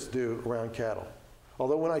egrets do around cattle.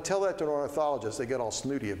 Although when I tell that to an ornithologist, they get all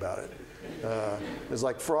snooty about it. It's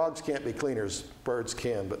like frogs can't be cleaners, birds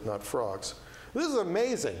can, but not frogs. This is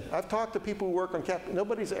amazing. I've talked to people who work on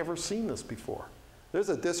nobody's ever seen this before. There's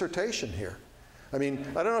a dissertation here. I mean,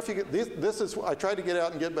 I don't know if you get, this is, I tried to get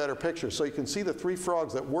out and get better pictures so you can see the three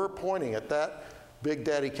frogs that were pointing at that big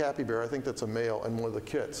daddy capybara. I think that's a male and one of the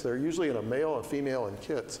kits. They're usually in a male, a female, and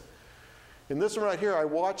kits. In this one right here, I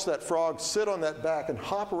watched that frog sit on that back and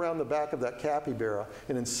hop around the back of that capybara,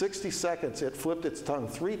 and in 60 seconds, it flipped its tongue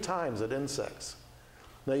 3 times at insects.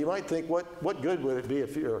 Now, you might think, what good would it be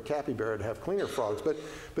if you're a capybara to have cleaner frogs?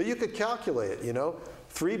 But you could calculate it, you know.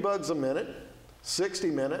 3 bugs a minute, 60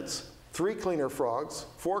 minutes, 3 cleaner frogs,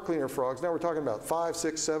 4 cleaner frogs. Now we're talking about 500,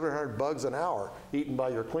 600, 700 bugs an hour eaten by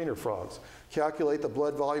your cleaner frogs. Calculate the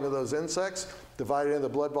blood volume of those insects, divide it into the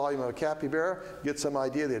blood volume of a capybara, get some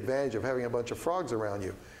idea of the advantage of having a bunch of frogs around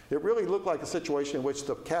you. It really looked like a situation in which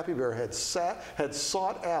the capybara had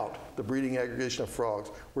sought out the breeding aggregation of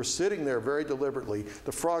frogs, were sitting there very deliberately.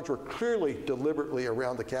 The frogs were clearly deliberately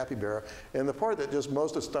around the capybara, and the part that just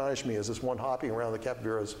most astonished me is this one hopping around the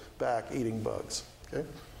capybara's back eating bugs. Okay?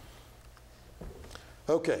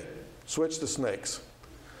 Okay, switch to snakes.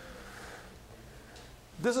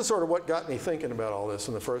 This is sort of what got me thinking about all this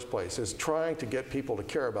in the first place, is trying to get people to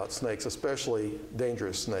care about snakes, especially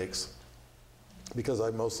dangerous snakes, because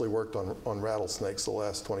I've mostly worked on rattlesnakes the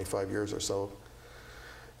last 25 years or so.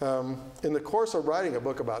 In the course of writing a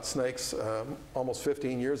book about snakes almost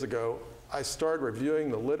 15 years ago, I started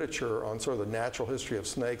reviewing the literature on sort of the natural history of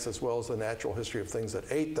snakes as well as the natural history of things that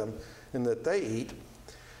ate them and that they eat.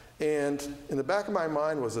 And in the back of my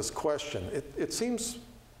mind was this question. It seems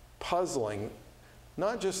puzzling,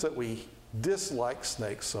 not just that we dislike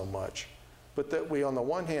snakes so much, but that we, on the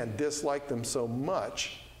one hand, dislike them so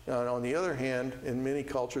much, and on the other hand, in many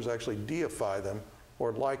cultures, actually deify them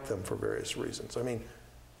or like them for various reasons. I mean,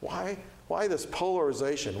 why this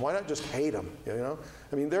polarization? Why not just hate them, you know?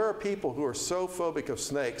 I mean, there are people who are so phobic of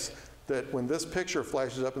snakes that when this picture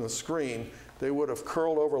flashes up on the screen, they would have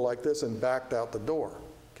curled over like this and backed out the door.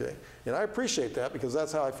 Okay? And I appreciate that because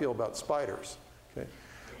that's how I feel about spiders. Okay?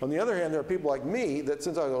 On the other hand, there are people like me that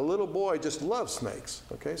since I was a little boy just love snakes.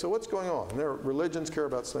 Okay? So what's going on? Their religions care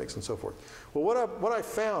about snakes and so forth. Well, what I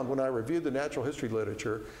found when I reviewed the natural history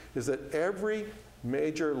literature is that every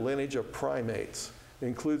major lineage of primates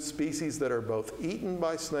includes species that are both eaten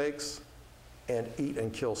by snakes and eat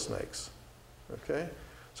and kill snakes. Okay?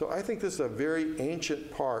 So I think this is a very ancient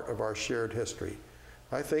part of our shared history.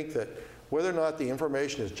 I think that whether or not the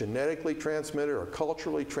information is genetically transmitted or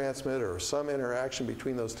culturally transmitted or some interaction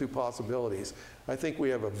between those two possibilities, I think we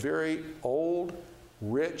have a very old,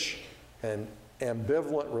 rich, and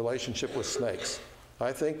ambivalent relationship with snakes.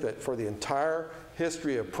 I think that for the entire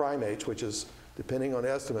history of primates, which is, depending on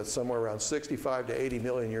estimates, somewhere around 65 to 80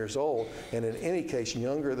 million years old, and in any case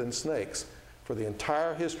younger than snakes, for the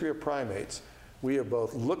entire history of primates, we have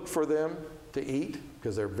both looked for them to eat,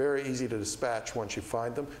 because they're very easy to dispatch once you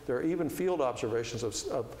find them. There are even field observations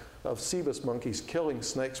of Cebus monkeys killing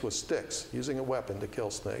snakes with sticks, using a weapon to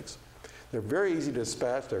kill snakes. They're very easy to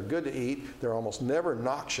dispatch, they're good to eat, they're almost never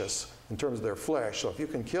noxious in terms of their flesh, so if you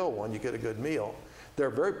can kill one, you get a good meal. They're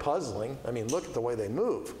very puzzling. I mean, look at the way they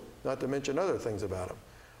move, not to mention other things about them.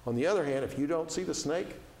 On the other hand, if you don't see the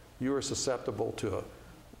snake, you are susceptible to a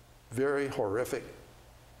very horrific,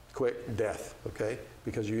 quick death, okay?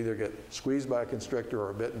 Because you either get squeezed by a constrictor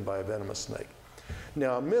or bitten by a venomous snake.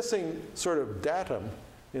 Now, a missing sort of datum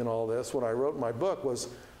in all this when I wrote my book was,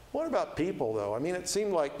 what about people, though? I mean, it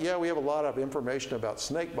seemed like, yeah, we have a lot of information about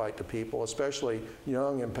snake bite to people, especially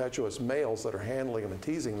young, impetuous males that are handling them and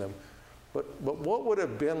teasing them. But what would it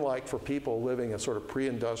have been like for people living a sort of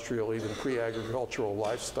pre-industrial, even pre-agricultural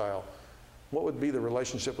lifestyle? What would be the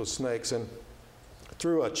relationship with snakes? And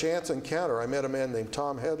through a chance encounter, I met a man named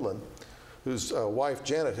Tom Hedlund, whose wife,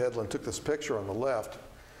 Janet Hedlund, took this picture on the left.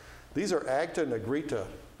 These are Agta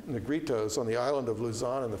negritos on the island of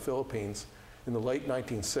Luzon in the Philippines in the late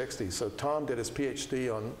 1960s. So Tom did his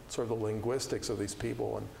PhD on sort of the linguistics of these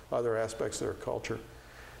people and other aspects of their culture.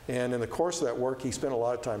 And in the course of that work, he spent a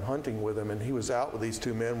lot of time hunting with them, and he was out with these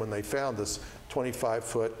two men when they found this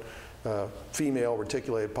 25-foot female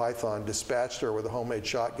reticulated python, dispatched her with a homemade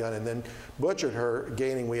shotgun, and then butchered her,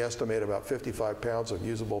 gaining, we estimate, about 55 pounds of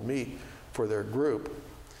usable meat for their group.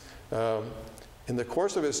 In the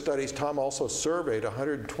course of his studies, Tom also surveyed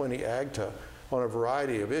 120 Agta on a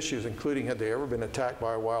variety of issues, including had they ever been attacked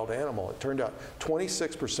by a wild animal. It turned out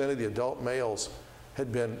 26% of the adult males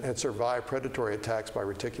had survived predatory attacks by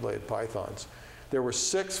reticulated pythons. There were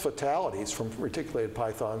 6 fatalities from reticulated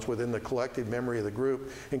pythons within the collective memory of the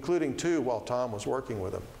group, including 2 while Tom was working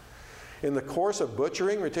with them. In the course of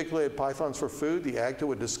butchering reticulated pythons for food, the AGTA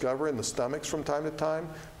would discover in the stomachs from time to time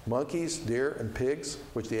monkeys, deer, and pigs,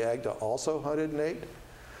 which the AGTA also hunted and ate.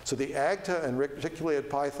 So the AGTA and reticulated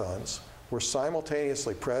pythons were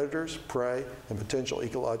simultaneously predators, prey, and potential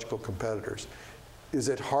ecological competitors. Is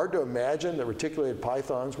it hard to imagine that reticulated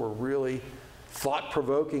pythons were really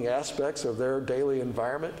thought-provoking aspects of their daily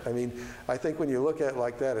environment? I mean, I think when you look at it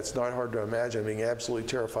like that, it's not hard to imagine being absolutely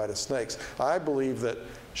terrified of snakes. I believe that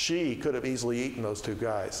she could have easily eaten those 2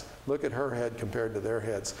 guys. Look at her head compared to their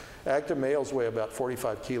heads. Active males weigh about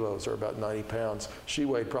 45 kilos or about 90 pounds. She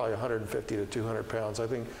weighed probably 150 to 200 pounds. I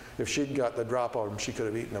think if she'd got the drop on them, she could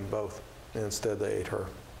have eaten them both. And instead they ate her.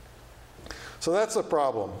 So that's the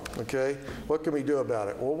problem, okay? What can we do about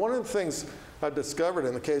it? Well, one of the things I've discovered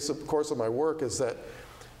in the course of my work is that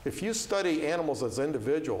if you study animals as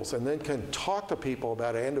individuals and then can talk to people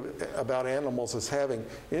about animals as having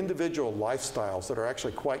individual lifestyles that are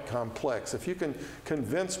actually quite complex, if you can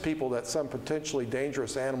convince people that some potentially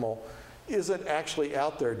dangerous animal isn't actually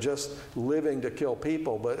out there just living to kill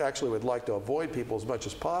people, but actually would like to avoid people as much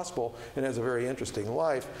as possible and has a very interesting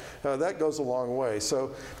life, that goes a long way.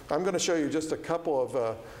 So I'm going to show you just a couple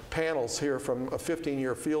of panels here from a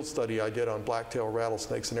 15-year field study I did on black-tailed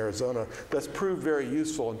rattlesnakes in Arizona that's proved very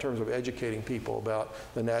useful in terms of educating people about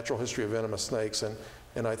the natural history of venomous snakes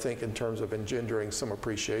and I think in terms of engendering some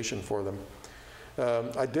appreciation for them.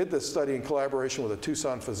 I did this study in collaboration with a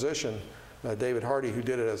Tucson physician, David Hardy, who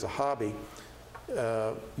did it as a hobby.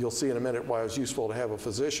 You'll see in a minute why it was useful to have a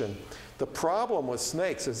physician. The problem with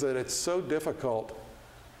snakes is that it's so difficult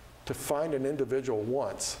to find an individual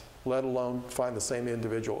once, let alone find the same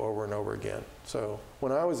individual over and over again. So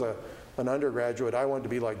when I was an undergraduate, I wanted to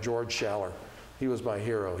be like George Schaller. He was my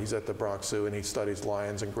hero. He's at the Bronx Zoo and he studies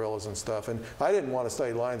lions and gorillas and stuff. And I didn't want to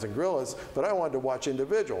study lions and gorillas, but I wanted to watch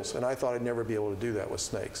individuals. And I thought I'd never be able to do that with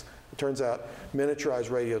snakes. It turns out miniaturized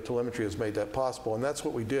radiotelemetry has made that possible. And that's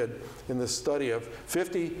what we did in this study of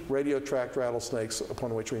 50 radio-tracked rattlesnakes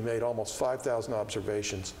upon which we made almost 5,000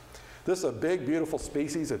 observations. This is a big, beautiful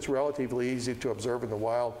species. It's relatively easy to observe in the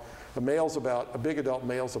wild. A big adult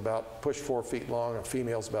male's about push 4 feet long. A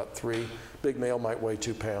female's about 3. Big male might weigh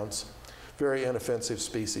 2 pounds. Very inoffensive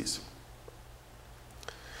species.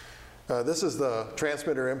 This is the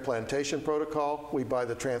transmitter implantation protocol. We buy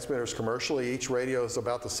the transmitters commercially. Each radio is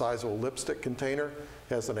about the size of a lipstick container.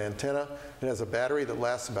 It has an antenna. It has a battery that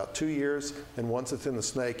lasts about 2 years. And once it's in the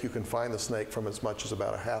snake, you can find the snake from as much as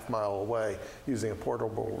about a half-mile away using a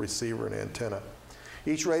portable receiver and antenna.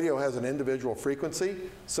 Each radio has an individual frequency.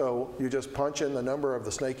 So you just punch in the number of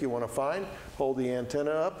the snake you want to find, hold the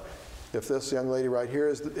antenna up. If this young lady right here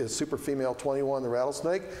is super female 21, the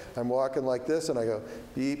rattlesnake, I'm walking like this and I go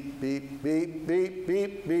beep, beep, beep, beep,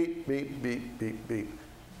 beep, beep, beep, beep, beep, beep,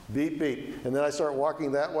 beep, beep. And then I start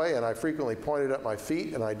walking that way and I frequently point it at my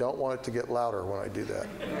feet and I don't want it to get louder when I do that,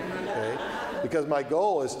 okay? Because my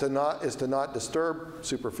goal is to not disturb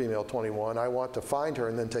super female 21. I want to find her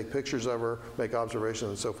and then take pictures of her, make observations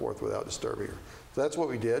and so forth without disturbing her. So that's what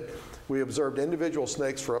we did. We observed individual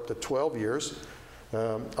snakes for up to 12 years.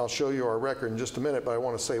 I'll show you our record in just a minute, but I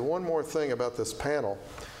want to say one more thing about this panel.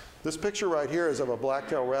 This picture right here is of a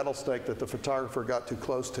black-tailed rattlesnake that the photographer got too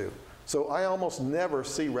close to. So I almost never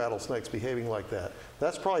see rattlesnakes behaving like that.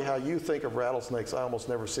 That's probably how you think of rattlesnakes. I almost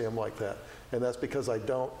never see them like that. And that's because I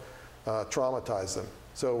don't traumatize them.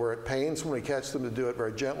 So we're at pains when we catch them to do it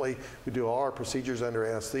very gently. We do all our procedures under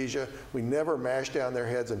anesthesia. We never mash down their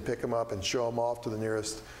heads and pick them up and show them off to the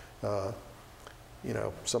nearest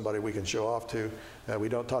somebody we can show off to. We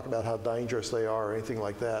don't talk about how dangerous they are or anything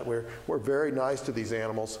like that. We're very nice to these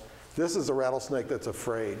animals. This is a rattlesnake that's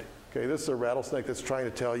afraid. Okay, this is a rattlesnake that's trying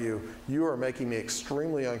to tell you, you are making me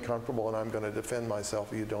extremely uncomfortable and I'm going to defend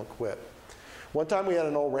myself if you don't quit. One time we had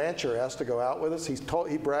an old rancher asked to go out with us. He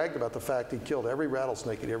bragged about the fact he killed every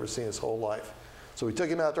rattlesnake he'd ever seen his whole life. So we took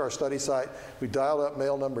him out to our study site. We dialed up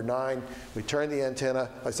male number 9. We turned the antenna.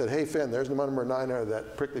 I said, hey, Finn, there's number 9 under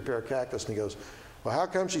that prickly pear cactus. And he goes, well, how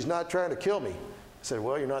come she's not trying to kill me? I said,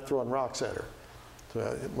 well, you're not throwing rocks at her.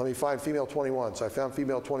 So let me find female 21. So I found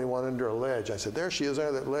female 21 under a ledge. I said, there she is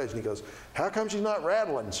under that ledge. And he goes, how come she's not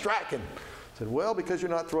rattling and striking? I said, well, because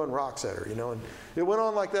you're not throwing rocks at her, And it went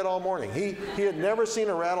on like that all morning. He had never seen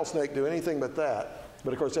a rattlesnake do anything but that.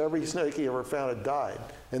 But of course, every snake he ever found had died.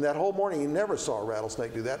 And that whole morning, he never saw a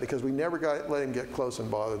rattlesnake do that because we never let him get close and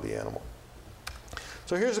bother the animal.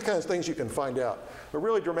 So here's the kind of things you can find out. A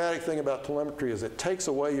really dramatic thing about telemetry is it takes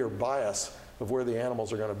away your bias of where the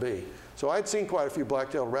animals are going to be. So I'd seen quite a few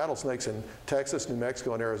black-tailed rattlesnakes in Texas, New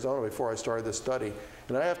Mexico, and Arizona before I started this study.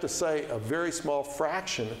 And I have to say a very small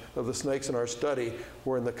fraction of the snakes in our study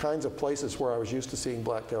were in the kinds of places where I was used to seeing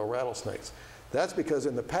black-tailed rattlesnakes. That's because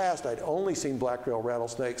in the past I'd only seen black-tailed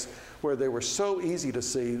rattlesnakes where they were so easy to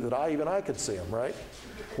see that even I could see them, right?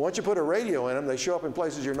 Once you put a radio in them, they show up in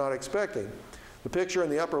places you're not expecting. The picture in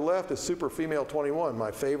the upper left is super female 21,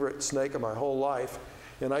 my favorite snake of my whole life.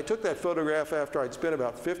 And I took that photograph after I'd spent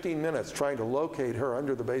about 15 minutes trying to locate her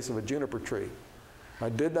under the base of a juniper tree. I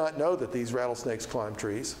did not know that these rattlesnakes climb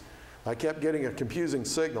trees. I kept getting a confusing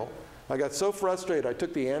signal. I got so frustrated, I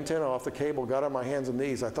took the antenna off the cable, got on my hands and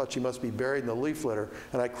knees. I thought she must be buried in the leaf litter,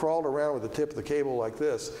 and I crawled around with the tip of the cable like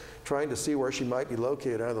this, trying to see where she might be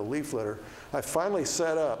located under the leaf litter. I finally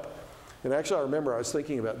set up, and actually I remember I was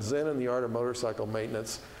thinking about Zen and the Art of Motorcycle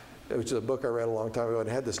Maintenance, which is a book I read a long time ago, and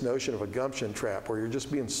it had this notion of a gumption trap where you're just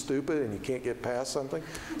being stupid and you can't get past something.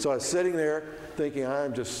 So I was sitting there thinking,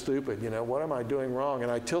 I'm just stupid, you know, what am I doing wrong? And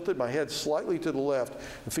I tilted my head slightly to the left,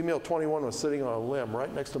 and female 21 was sitting on a limb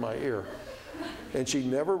right next to my ear. And she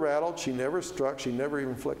never rattled, she never struck, she never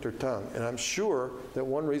even flicked her tongue. And I'm sure that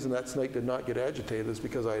one reason that snake did not get agitated is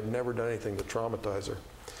because I had never done anything to traumatize her.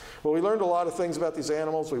 Well, we learned a lot of things about these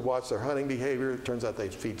animals. We watched their hunting behavior. It turns out they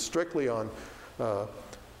feed strictly on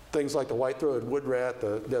things like the white-throated wood rat,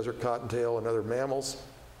 the desert cottontail, and other mammals.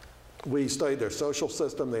 We studied their social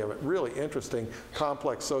system. They have a really interesting,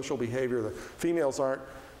 complex social behavior. The females aren't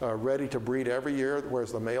ready to breed every year,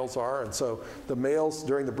 whereas the males are. And so the males,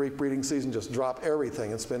 during the brief breeding season, just drop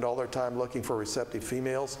everything and spend all their time looking for receptive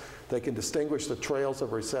females. They can distinguish the trails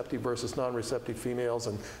of receptive versus non-receptive females,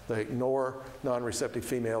 and they ignore non-receptive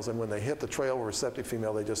females. And when they hit the trail of a receptive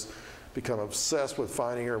female, they just become obsessed with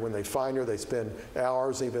finding her. When they find her, they spend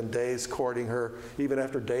hours, even days courting her. Even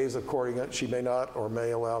after days of courting her, she may not or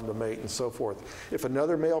may allow them to mate and so forth. If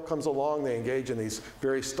another male comes along, they engage in these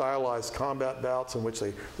very stylized combat bouts in which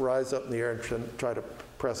they rise up in the air and try to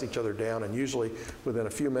press each other down. And usually within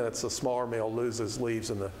a few minutes, the smaller male leaves,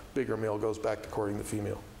 and the bigger male goes back to courting the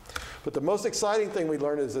female. But the most exciting thing we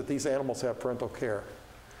learned is that these animals have parental care.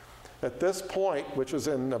 At this point, which was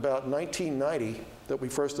in about 1990 that we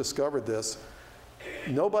first discovered this,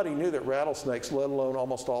 nobody knew that rattlesnakes, let alone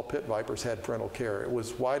almost all pit vipers, had parental care. It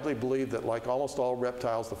was widely believed that, like almost all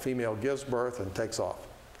reptiles, the female gives birth and takes off.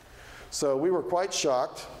 So we were quite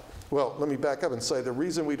shocked. Well, let me back up and say the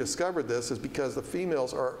reason we discovered this is because the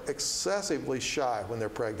females are excessively shy when they're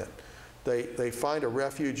pregnant. They find a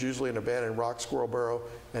refuge, usually an abandoned rock squirrel burrow,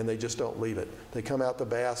 and they just don't leave it. They come out to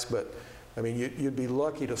bask, but I mean, you'd be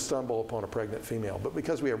lucky to stumble upon a pregnant female. But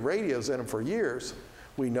because we have radios in them for years,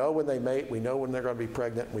 we know when they mate, we know when they're going to be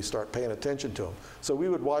pregnant, and we start paying attention to them. So we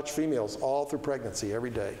would watch females all through pregnancy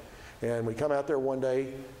every day. And we come out there one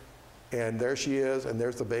day, and there she is, and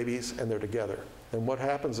there's the babies, and they're together. And what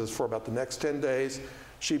happens is for about the next 10 days,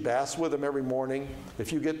 she basks with them every morning.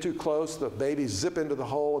 If you get too close, the babies zip into the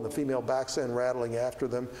hole and the female backs in, rattling after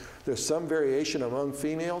them. There's some variation among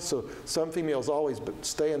females, so some females always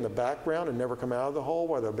stay in the background and never come out of the hole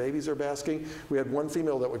while their babies are basking. We had one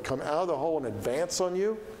female that would come out of the hole and advance on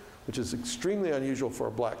you, which is extremely unusual for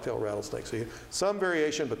a black-tailed rattlesnake. So some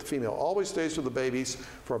variation, but the female always stays with the babies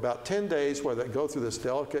for about 10 days where they go through this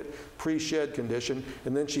delicate pre-shed condition,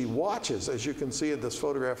 and then she watches, as you can see in this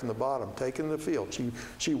photograph in the bottom, taken in the field.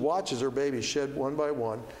 She watches her babies shed one by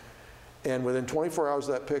one, and within 24 hours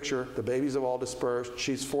of that picture, the babies have all dispersed.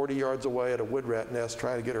 She's 40 yards away at a wood rat nest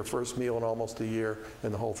trying to get her first meal in almost a year,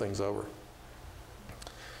 and the whole thing's over.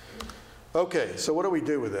 Okay, so what do we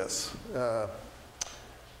do with this?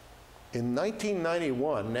 In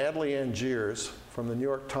 1991, Natalie Angiers from the New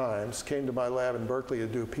York Times came to my lab in Berkeley to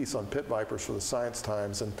do a piece on pit vipers for the Science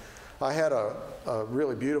Times. And I had a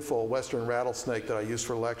really beautiful western rattlesnake that I used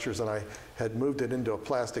for lectures, and I had moved it into a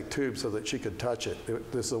plastic tube so that she could touch it.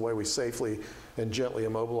 This is the way we safely and gently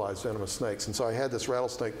immobilize venomous snakes. And so I had this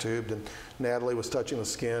rattlesnake tubed, and Natalie was touching the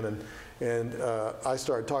skin, and I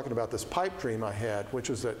started talking about this pipe dream I had, which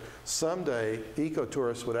was that someday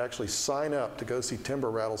ecotourists would actually sign up to go see timber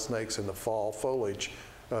rattlesnakes in the fall foliage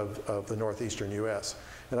of the northeastern U.S.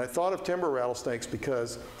 And I thought of timber rattlesnakes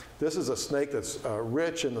because this is a snake that's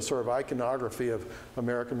rich in the sort of iconography of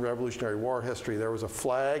American Revolutionary War history. There was a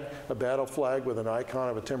flag, a battle flag with an icon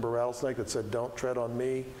of a timber rattlesnake that said, "Don't tread on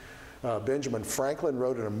me." Benjamin Franklin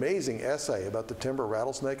wrote an amazing essay about the timber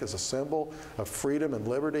rattlesnake as a symbol of freedom and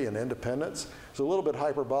liberty and independence. It's a little bit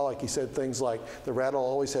hyperbolic. He said things like, the rattle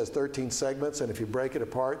always has 13 segments, and if you break it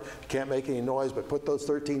apart, you can't make any noise, but put those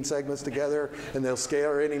 13 segments together, and they'll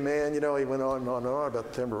scare any man. You know, he went on and on and on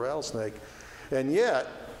about the timber rattlesnake. And yet,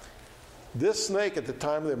 This snake at the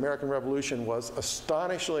time of the American Revolution was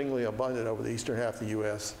astonishingly abundant over the eastern half of the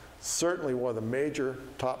U.S., certainly one of the major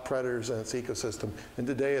top predators in its ecosystem, and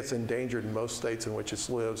today it's endangered in most states in which it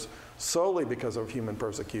lives solely because of human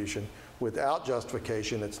persecution. Without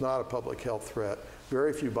justification, it's not a public health threat.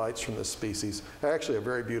 Very few bites from this species. Actually a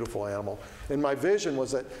very beautiful animal. And my vision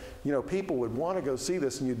was that, you know, people would want to go see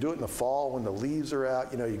this, and you do it in the fall when the leaves are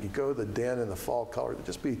out. You know, you could go to the den in the fall color. It'd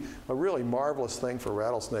just be a really marvelous thing for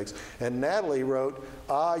rattlesnakes. And Natalie wrote,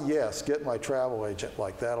 "Ah, yes, get my travel agent,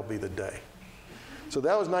 like that'll be the day." So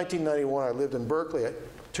that was 1991. I lived in Berkeley. At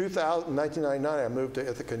 1999, I moved to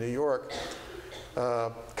Ithaca, New York.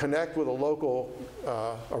 Connect with a local,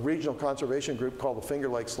 a regional conservation group called the Finger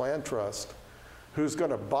Lakes Land Trust, who's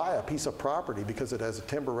going to buy a piece of property because it has a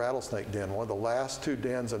timber rattlesnake den, one of the last 2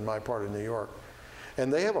 dens in my part of New York.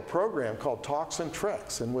 And they have a program called Talks and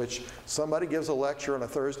Treks, in which somebody gives a lecture on a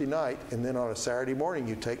Thursday night, and then on a Saturday morning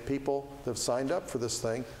you take people that have signed up for this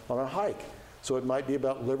thing on a hike. So it might be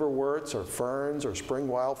about liverworts or ferns or spring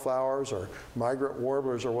wildflowers or migrant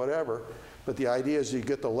warblers or whatever. But the idea is you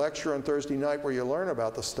get the lecture on Thursday night where you learn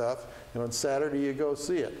about the stuff, and on Saturday you go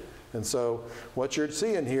see it. And so what you're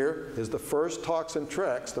seeing here is the first Talks and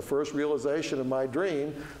Treks, the first realization of my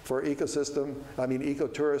dream for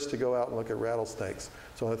ecotourists to go out and look at rattlesnakes.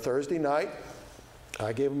 So on a Thursday night,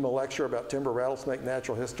 I gave them a lecture about timber rattlesnake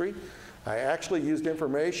natural history. I actually used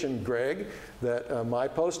information, Greg, that my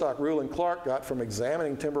postdoc, Rulon Clark, got from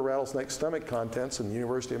examining timber rattlesnake stomach contents in the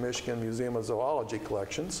University of Michigan Museum of Zoology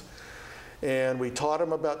collections. And we taught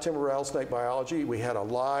them about timber rattlesnake biology. We had a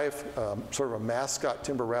live, sort of a mascot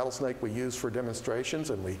timber rattlesnake we used for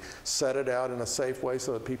demonstrations, and we set it out in a safe way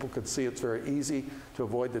so that people could see it's very easy to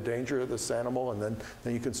avoid the danger of this animal, and then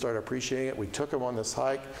you can start appreciating it. We took them on this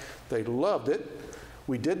hike. They loved it.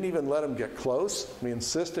 We didn't even let them get close. We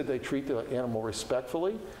insisted they treat the animal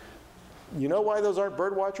respectfully. You know why those aren't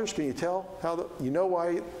bird watchers? Can you tell how you know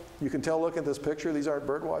why you can tell looking at this picture these aren't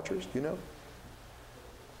bird watchers? Do you know?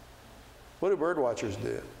 What do bird watchers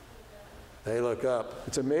do? They look up.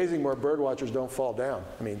 It's amazing more bird watchers don't fall down.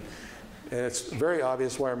 I mean, and it's very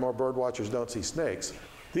obvious why more bird watchers don't see snakes.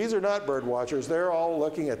 These are not bird watchers. They're all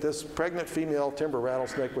looking at this pregnant female timber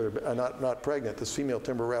rattlesnake with her, not pregnant, this female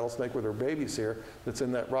timber rattlesnake with her babies here that's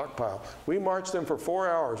in that rock pile. We marched them for 4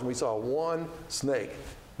 hours and we saw 1 snake.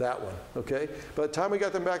 That one, okay? By the time we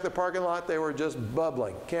got them back to the parking lot, they were just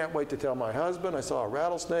bubbling. Can't wait to tell my husband I saw a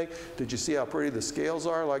rattlesnake. Did you see how pretty the scales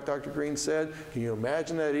are, like Dr. Greene said? Can you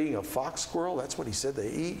imagine that eating a fox squirrel? That's what he said they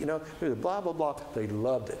eat, you know? Blah, blah, blah. They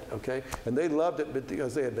loved it, okay? And they loved it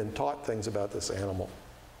because they had been taught things about this animal.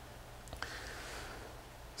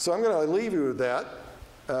 So I'm going to leave you with that.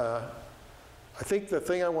 I think the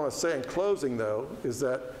thing I want to say in closing, though, is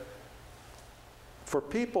that for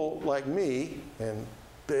people like me and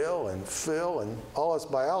Bill and Phil and all us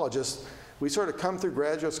biologists, we sort of come through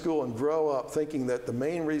graduate school and grow up thinking that the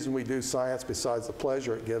main reason we do science, besides the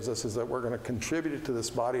pleasure it gives us, is that we're going to contribute to this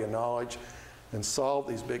body of knowledge and solve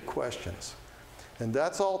these big questions. And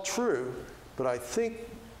that's all true, but I think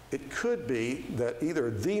it could be that either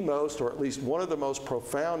the most, or at least one of the most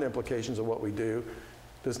profound implications of what we do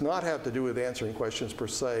does not have to do with answering questions per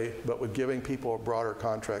se, but with giving people a broader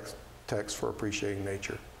context for appreciating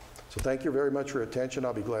nature. So thank you very much for your attention.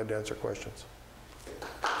 I'll be glad to answer questions.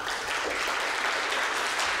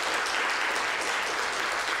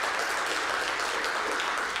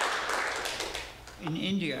 In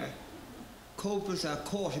India, cobras are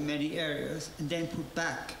caught in many areas and then put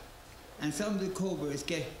back. And some of the cobras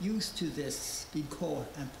get used to this being caught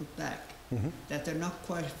and put back, that they're not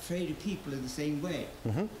quite afraid of people in the same way.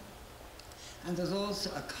 And there's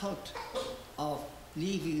also a cult of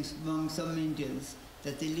leaving among some Indians,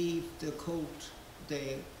 that they leave the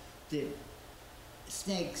the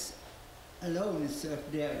snakes alone in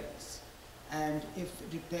certain areas, and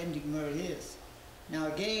depending where it is. Now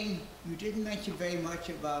again, you didn't mention very much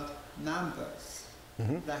about mambas,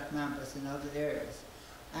 black mambas in other areas,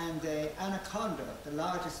 and the anaconda, the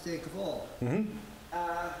largest snake of all. Real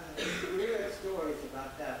stories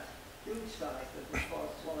about that huge size that was called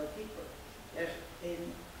swallow people. That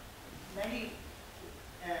in many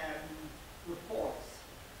reports,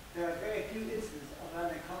 there are very few instances of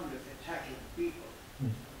anacondas attacking people.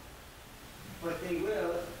 But they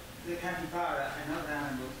will, the capybara and other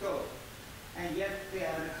animals go. And yet the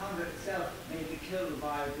anaconda itself may be killed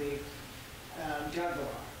by the jaguar.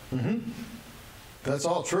 That's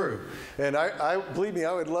all true. And believe me,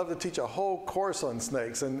 I would love to teach a whole course on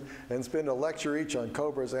snakes and spend a lecture each on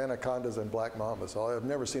cobras, anacondas, and black mambas. I've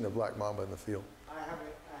never seen a black mamba in the field. I have.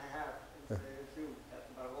 It's a zoo, that's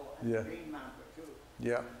about all. And Yeah. green mamba too.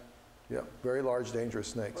 Yeah, yeah, very large, dangerous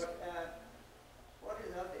snakes. But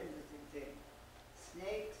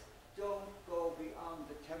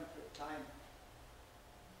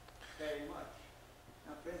very much.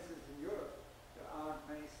 Now, for instance, in Europe, there aren't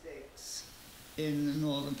many snakes in the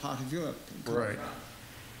northern part of Europe. Right.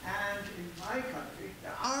 And in my country,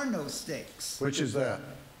 there are no snakes. Which is that?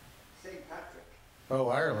 St. Patrick. Oh,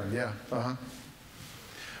 Ireland, yeah. Uh-huh.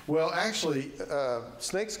 Well, actually,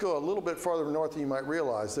 snakes go a little bit farther north than you might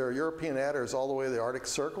realize. There are European adders all the way to the Arctic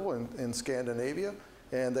Circle in Scandinavia,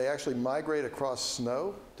 and they actually migrate across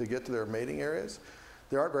snow to get to their mating areas.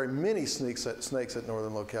 There aren't very many snakes at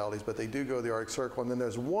northern localities, but they do go to the Arctic Circle. And then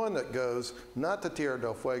there's one that goes, not to Tierra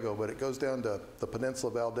del Fuego, but it goes down to the Peninsula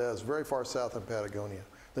of Valdez, very far south in Patagonia.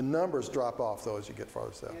 The numbers drop off, though, as you get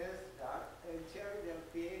farther south. Yes, in Tierra del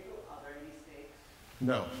Fuego, are there any snakes?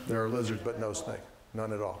 No, there are lizards, but no snake.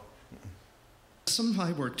 None at all. Some of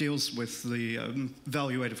my work deals with the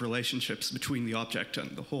evaluative relationships between the object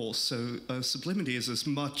and the whole. So sublimity is as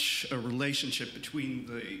much a relationship between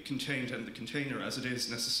the contained and the container as it is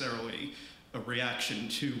necessarily a reaction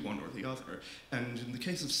to one or the other. And in the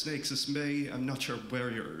case of snakes, this may, I'm not sure where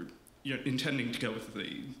you're intending to go with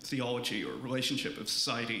the theology or relationship of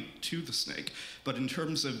society to the snake, but in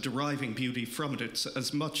terms of deriving beauty from it, it's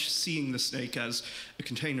as much seeing the snake as a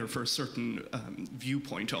container for a certain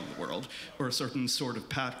viewpoint on the world or a certain sort of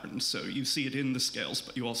pattern. So you see it in the scales,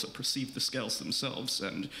 but you also perceive the scales themselves,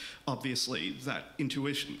 and obviously that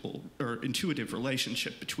intuitive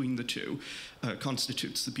relationship between the two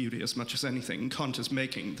constitutes the beauty as much as anything. Kant is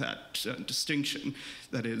making that distinction,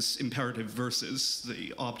 that is imperative versus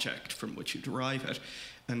the object from which you derive it.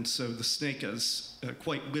 And so the snake as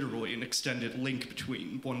quite literally an extended link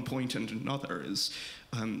between one point and another is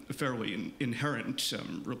a fairly inherent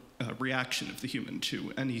reaction of the human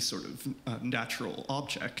to any sort of natural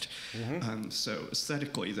object. Mm-hmm. So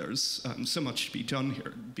aesthetically, there's so much to be done here.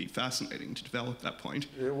 It'd be fascinating to develop that point.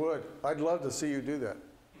 It would. I'd love to see you do that.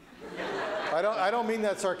 I don't mean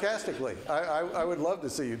that sarcastically. I would love to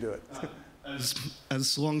see you do it.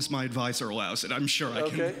 As long as my advisor allows it, I'm sure I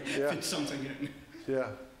can fit something in. Yeah.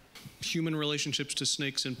 Human relationships to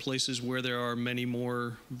snakes in places where there are many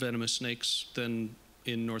more venomous snakes than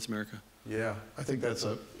in North America. Yeah, I think that's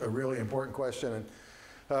a really important question.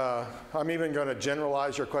 And I'm even going to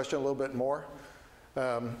generalize your question a little bit more.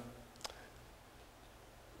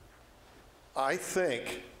 I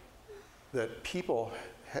think that people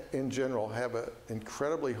in general have an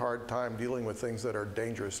incredibly hard time dealing with things that are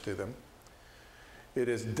dangerous to them. It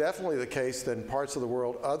is definitely the case that in parts of the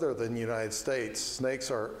world other than the United States, snakes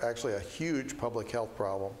are actually a huge public health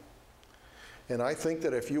problem. And I think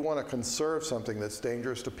that if you want to conserve something that's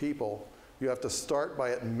dangerous to people, you have to start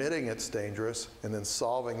by admitting it's dangerous and then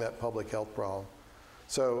solving that public health problem.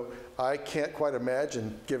 So I can't quite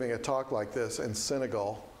imagine giving a talk like this in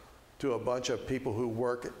Senegal to a bunch of people who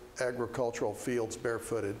work agricultural fields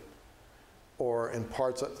barefooted, or in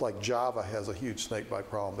parts like Java has a huge snakebite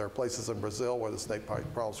problem. There are places in Brazil where the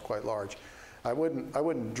snakebite problem is quite large. I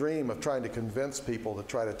wouldn't dream of trying to convince people to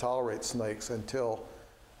try to tolerate snakes until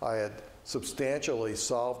I had substantially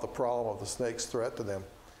solved the problem of the snake's threat to them.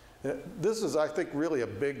 This is, I think, really a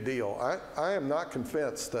big deal. I am not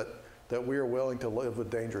convinced that we are willing to live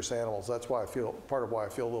with dangerous animals. That's why part of why I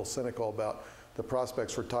feel a little cynical about the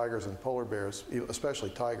prospects for tigers and polar bears,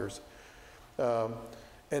 especially tigers.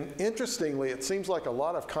 And interestingly, it seems like a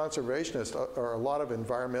lot of conservationists or a lot of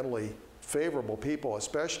environmentally favorable people,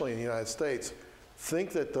 especially in the United States,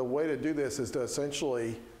 think that the way to do this is to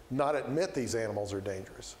essentially not admit these animals are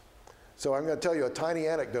dangerous. So I'm going to tell you a tiny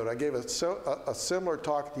anecdote. I gave a similar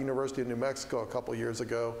talk at the University of New Mexico a couple years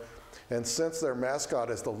ago, and since their mascot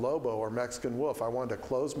is the lobo or Mexican wolf, I wanted to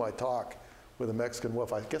close my talk with a Mexican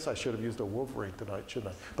wolf. I guess I should have used a wolverine tonight,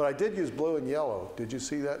 shouldn't I? But I did use blue and yellow. Did you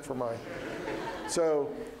see that for my...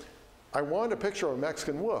 So I wanted a picture of a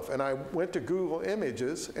Mexican wolf, and I went to Google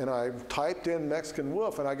Images, and I typed in Mexican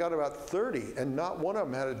wolf, and I got about 30, and not one of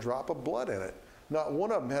them had a drop of blood in it. Not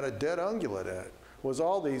one of them had a dead ungulate in it. It was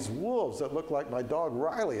all these wolves that looked like my dog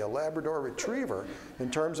Riley, a Labrador Retriever,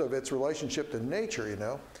 in terms of its relationship to nature, you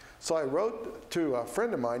know. So I wrote to a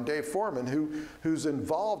friend of mine, Dave Foreman, who's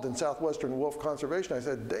involved in southwestern wolf conservation. I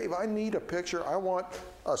said, Dave, I need a picture. I want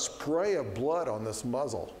a spray of blood on this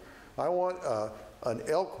muzzle. I want an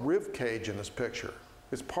elk rib cage in this picture.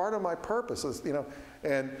 It's part of my purpose, you know.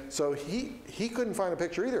 And so he couldn't find a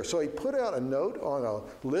picture either. So he put out a note on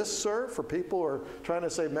a listserv for people who are trying to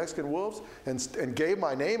save Mexican wolves and gave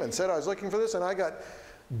my name and said I was looking for this. And I got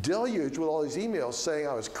deluged with all these emails saying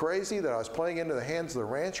I was crazy, that I was playing into the hands of the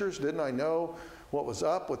ranchers. Didn't I know what was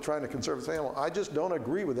up with trying to conserve this animal? I just don't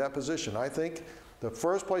agree with that position. I think the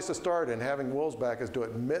first place to start in having wolves back is to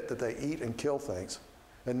admit that they eat and kill things.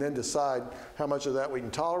 and then decide how much of that we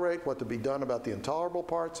can tolerate, what to be done about the intolerable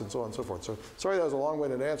parts, and so on and so forth. So sorry that was a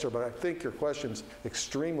long-winded answer, but I think your question's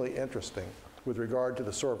extremely interesting with regard to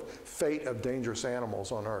the sort of fate of dangerous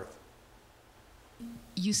animals on Earth.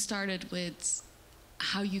 You started with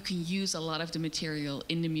how you can use a lot of the material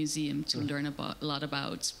in the museum to learn a lot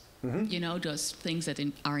about, you know, those things that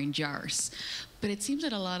are in jars. But it seems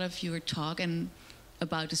that a lot of you are talking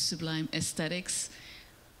about the sublime aesthetics.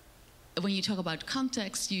 When you talk about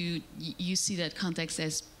context, you see that context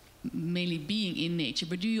as mainly being in nature,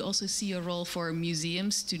 but do you also see a role for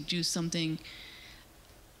museums to do something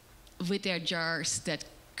with their jars that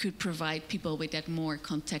could provide people with that more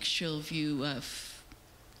contextual view of?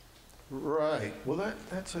 Right. Well,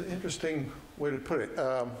 that's an interesting way to put it.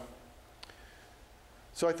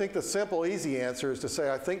 So I think the simple, easy answer is to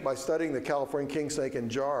say, I think by studying the California king snake in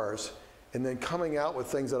jars, and then coming out with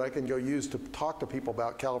things that I can go use to talk to people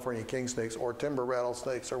about California king snakes or timber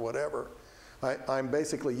rattlesnakes or whatever. I'm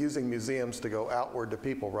basically using museums to go outward to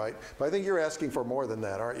people, right? But I think you're asking for more than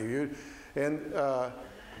that, aren't you?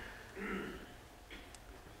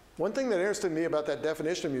 One thing that interested me about that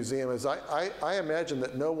definition of museum is I imagine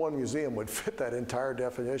that no one museum would fit that entire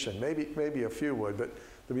definition. Maybe a few would, but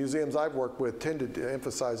the museums I've worked with tended to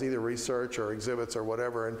emphasize either research or exhibits or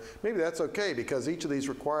whatever, and maybe that's okay because each of these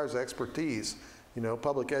requires expertise. You know,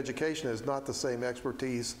 public education is not the same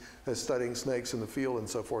expertise as studying snakes in the field and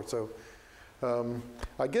so forth. So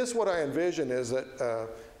I guess what I envision is that,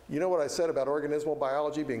 you know what I said about organismal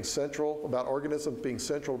biology being central, about organisms being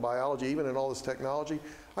central to biology, even in all this technology?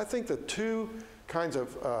 I think the two kinds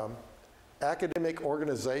of academic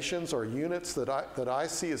organizations or units that I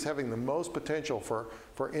see as having the most potential for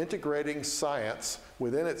integrating science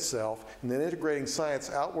within itself and then integrating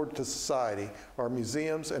science outward to society are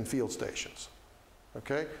museums and field stations.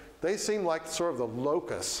 Okay? They seem like sort of the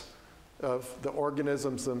locus of the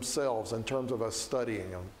organisms themselves in terms of us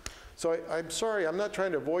studying them. So I'm sorry, I'm not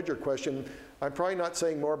trying to avoid your question. I'm probably not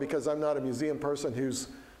saying more because I'm not a museum person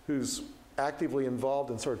who's actively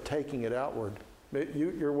involved in sort of taking it outward.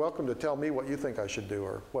 You're welcome to tell me what you think I should do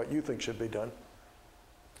or what you think should be done.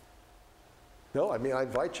 No, I mean, I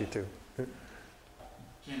invite you to. Can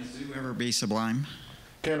a zoo ever be sublime?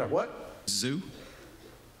 Can a what? Zoo?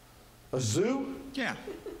 A zoo? Yeah,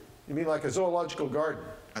 You mean like a zoological garden?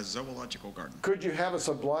 a zoological garden. Could you have a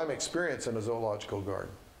sublime experience in a zoological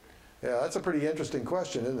garden? Yeah, that's a pretty interesting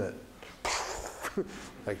question, isn't it?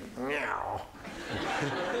 Like, meow.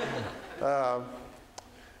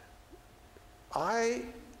 I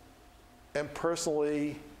am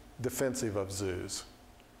personally defensive of zoos.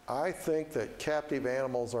 I think that captive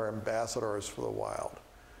animals are ambassadors for the wild.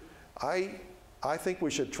 I think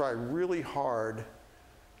we should try really hard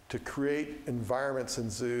to create environments in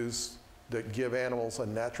zoos that give animals a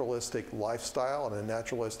naturalistic lifestyle and a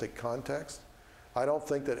naturalistic context. I don't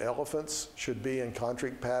think that elephants should be in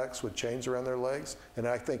concrete paddocks with chains around their legs, and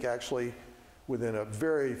I think actually within a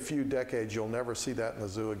very few decades you'll never see that in the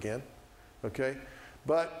zoo again, okay?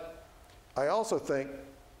 But I also think,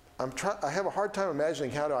 I have a hard time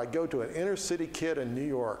imagining how do I go to an inner city kid in New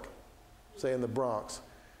York, say in the Bronx,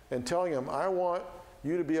 and telling him, I want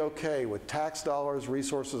you to be okay with tax dollars,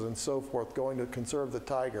 resources, and so forth going to conserve the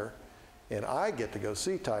tiger, and I get to go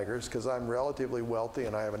see tigers because I'm relatively wealthy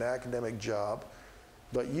and I have an academic job,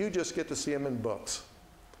 but you just get to see them in books.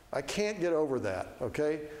 I can't get over that,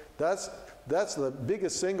 okay? That's the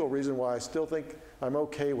biggest single reason why I still think I'm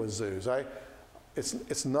okay with zoos.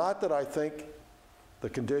 It's not that I think the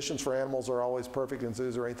conditions for animals are always perfect in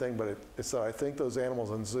zoos or anything, but it's that I think those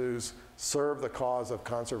animals in zoos serve the cause of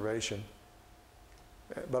conservation.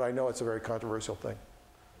 But I know it's a very controversial thing.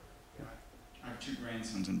 I have 2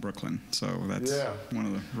 grandsons in Brooklyn, so that's Yeah. one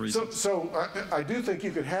of the reasons. So I do think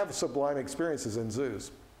you could have sublime experiences in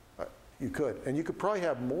zoos. You could. And you could probably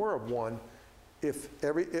have more of one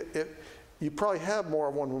you probably have more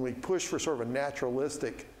of one when we push for sort of a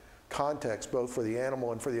naturalistic context, both for the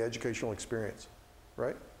animal and for the educational experience.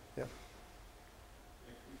 Right? Yeah.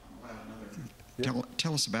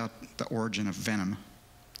 Tell us about the origin of venom.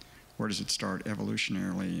 Where does it start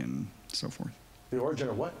evolutionarily and so forth? The origin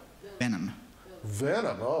of what? Venom.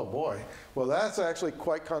 Venom, oh boy. Well, that's actually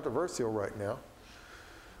quite controversial right now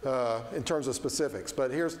in terms of specifics. But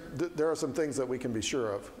there are some things that we can be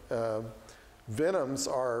sure of. Venoms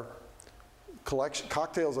are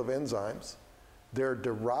cocktails of enzymes. They're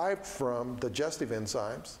derived from digestive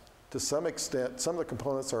enzymes. To some extent, some of the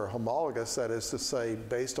components are homologous, that is to say,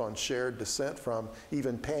 based on shared descent from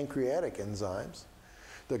even pancreatic enzymes.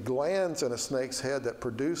 The glands in a snake's head that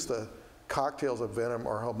produce the cocktails of venom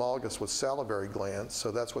are homologous with salivary glands,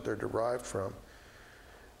 so that's what they're derived from.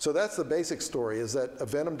 So that's the basic story, is that a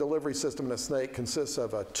venom delivery system in a snake consists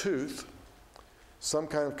of a tooth, some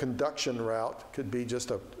kind of conduction route, could be just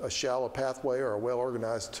a shallow pathway or a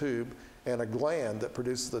well-organized tube, and a gland that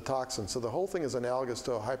produces the toxin. So the whole thing is analogous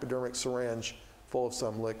to a hypodermic syringe full of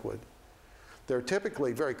some liquid. They're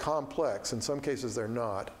typically very complex. In some cases, they're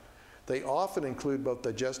not. They often include both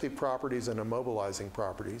digestive properties and immobilizing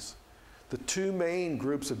properties. The two main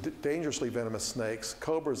groups of dangerously venomous snakes,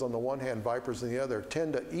 cobras on the one hand, vipers on the other,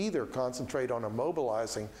 tend to either concentrate on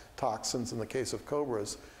immobilizing toxins in the case of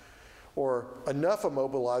cobras, or enough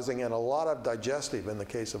immobilizing and a lot of digestive in the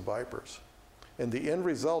case of vipers. And the end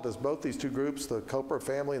result is both these two groups, the cobra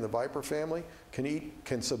family and the viper family,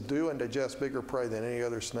 can subdue and digest bigger prey than any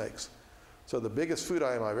other snakes. So the biggest food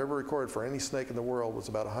item I've ever recorded for any snake in the world was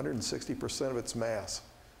about 160% of its mass.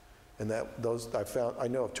 And I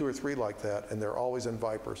know of 2 or 3 like that, and they're always in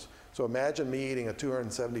vipers. So imagine me eating a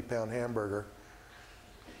 270-pound hamburger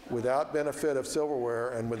without benefit of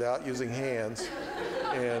silverware and without using hands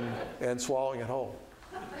and swallowing it whole.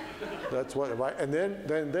 That's what, and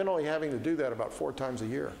then only having to do that about 4 times a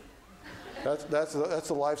year. That's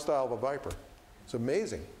the lifestyle of a viper. It's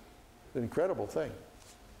amazing, an incredible thing.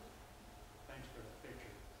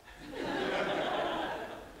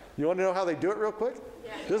 You want to know how they do it real quick?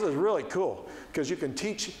 Yeah. This is really cool because you can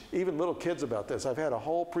teach even little kids about this. I've had a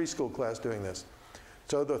whole preschool class doing this.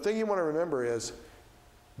 So the thing you want to remember is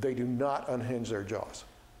they do not unhinge their jaws.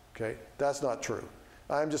 Okay? That's not true.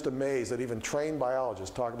 I'm just amazed that even trained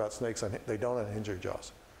biologists talk about snakes, they don't unhinge their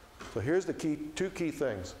jaws. So here's the 2 key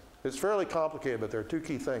things. It's fairly complicated, but there are 2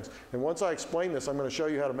 key things. And once I explain this, I'm going to show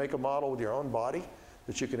you how to make a model with your own body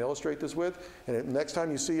that you can illustrate this with. And next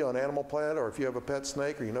time you see on Animal Planet, or if you have a pet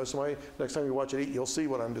snake or you know somebody, next time you watch it eat, you'll see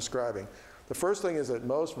what I'm describing. The first thing is that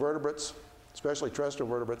most vertebrates, especially terrestrial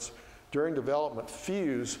vertebrates, during development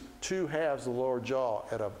fuse 2 halves of the lower jaw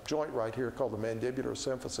at a joint right here called the mandibular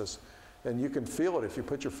symphysis. And you can feel it if you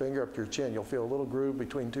put your finger up to your chin. You'll feel a little groove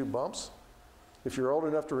between 2 bumps. If you're old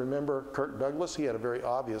enough to remember Kirk Douglas, he had a very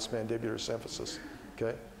obvious mandibular symphysis.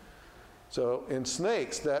 Okay? So in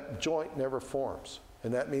snakes, that joint never forms.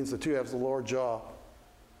 And that means the 2 halves of the lower jaw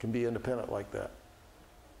can be independent like that.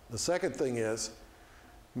 The second thing is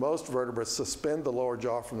most vertebrates suspend the lower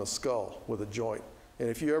jaw from the skull with a joint. And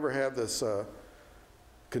if you ever have this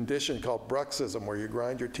condition called bruxism, where you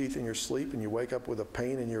grind your teeth in your sleep and you wake up with a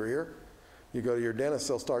pain in your ear, you go to your dentist,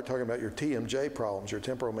 they'll start talking about your TMJ problems, your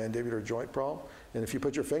temporomandibular joint problem. And if you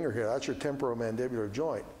put your finger here, that's your temporomandibular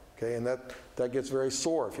joint. Okay? And that gets very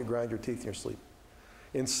sore if you grind your teeth in your sleep.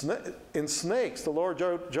 In snakes, the lower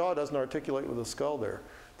jaw doesn't articulate with the skull there.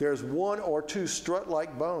 There's 1 or 2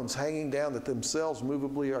 strut-like bones hanging down that themselves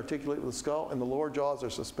movably articulate with the skull, and the lower jaws are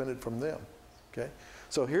suspended from them. Okay?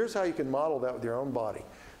 So here's how you can model that with your own body.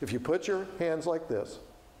 If you put your hands like this,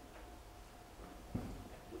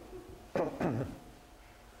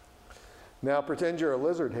 now pretend you're a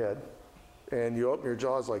lizard head, and you open your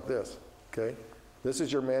jaws like this. Okay? This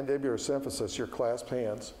is your mandibular symphysis, your clasped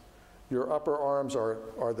hands. Your upper arms are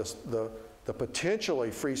the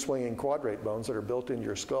potentially free-swinging quadrate bones that are built into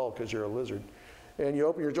your skull because you're a lizard. And you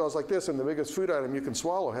open your jaws like this, and the biggest food item you can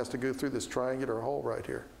swallow has to go through this triangular hole right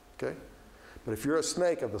here. Okay? But if you're a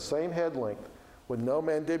snake of the same head length with no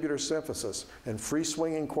mandibular symphysis and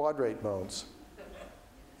free-swinging quadrate bones,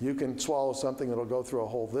 you can swallow something that'll go through a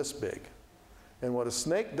hole this big. And what a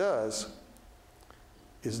snake does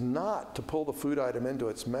is not to pull the food item into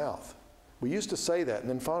its mouth. We used to say that, and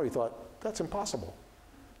then finally we thought, that's impossible.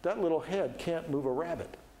 That little head can't move a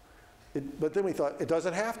rabbit. But then we thought, it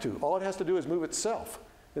doesn't have to. All it has to do is move itself.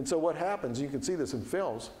 And so what happens, you can see this in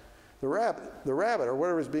films, the rabbit or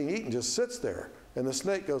whatever is being eaten just sits there, and the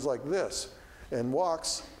snake goes like this and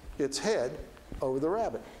walks its head over the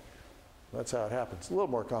rabbit. That's how it happens. It's a little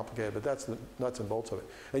more complicated, but that's the nuts and bolts of it.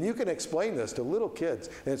 And you can explain this to little kids,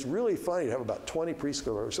 and it's really funny to have about 20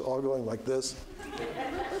 preschoolers all going like this.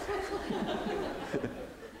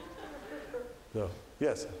 So,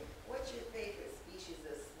 yes? What's your favorite species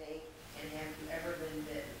of snake, and have you ever been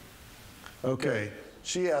bitten? Okay.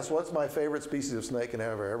 She asked, what's my favorite species of snake, and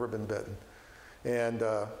have I ever been bitten? And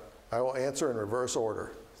I will answer in reverse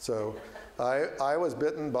order. So I was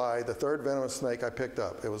bitten by the 3rd venomous snake I picked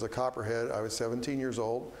up. It was a copperhead. I was 17 years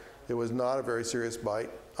old. It was not a very serious bite.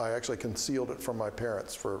 I actually concealed it from my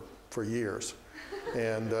parents for years.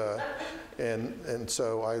 And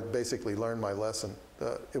so I basically learned my lesson.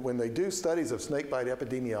 When they do studies of snakebite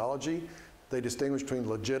epidemiology, they distinguish between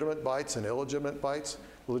legitimate bites and illegitimate bites.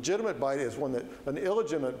 A legitimate bite is an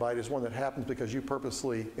illegitimate bite is one that happens because you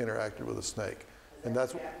purposely interacted with a snake. And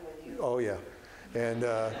that's, oh yeah.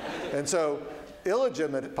 And so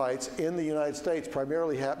illegitimate fights in the United States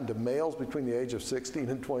primarily happen to males between the age of 16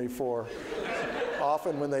 and 24,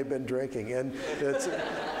 often when they've been drinking. And it's,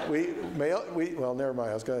 well, never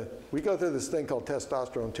mind. We go through this thing called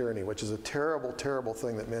testosterone tyranny, which is a terrible, terrible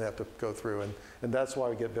thing that men have to go through, and that's why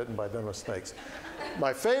we get bitten by venomous snakes.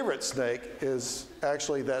 My favorite snake is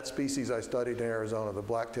actually that species I studied in Arizona, the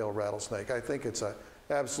black-tailed rattlesnake. I think it's an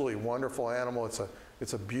absolutely wonderful animal.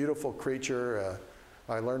 It's a beautiful creature.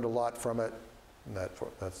 I learned a lot from it, and that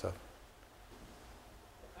stuff.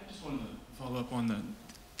 I just wanted to follow up on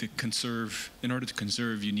the conserve. In order to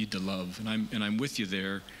conserve, you need to love, and I'm with you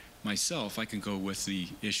there. Myself, I can go with the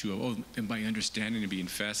issue of, and by understanding and being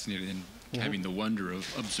fascinated and having the wonder of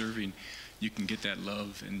observing, you can get that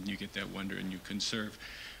love and you get that wonder and you conserve.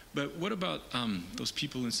 But what about those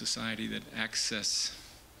people in society that access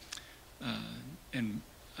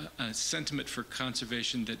a sentiment for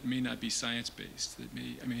conservation that may not be science-based? That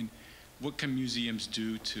may, I mean, what can museums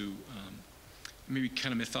do to maybe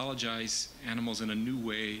kind of mythologize animals in a new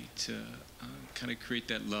way to kind of create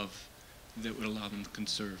that love that would allow them to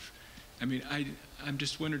conserve? I mean, I'm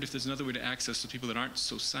just wondering if there's another way to access the people that aren't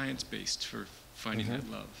so science-based for finding that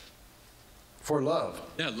love. For love?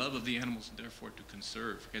 Yeah, love of the animals, and therefore to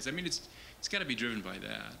conserve. Because I mean, it's got to be driven by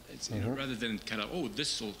that. It's you know, rather than kind of, oh,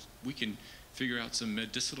 we can figure out some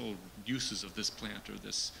medicinal uses of this plant or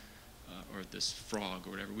this frog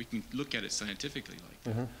or whatever. We can look at it scientifically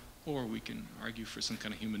like that, or we can argue for some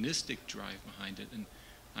kind of humanistic drive behind it. And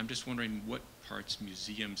I'm just wondering what parts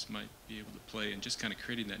museums might be able to play in just kind of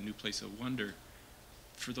creating that new place of wonder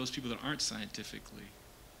for those people that aren't scientifically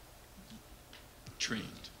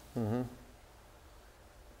trained.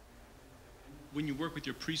 When you work with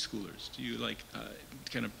your preschoolers, do you like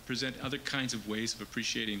kind of present other kinds of ways of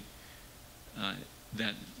appreciating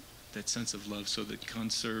that sense of love so that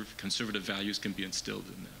conservative values can be instilled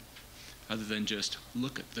in them, other than just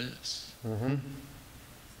look at this?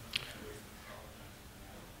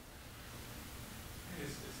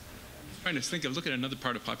 Trying to think of, look at another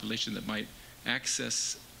part of the population that might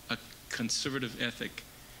access a conservative ethic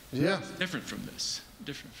different from this.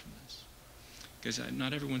 Because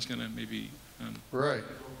not everyone's going to maybe right.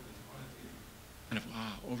 kind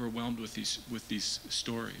of overwhelmed with these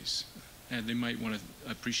stories, and they might want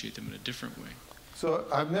to appreciate them in a different way. So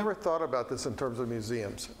I've never thought about this in terms of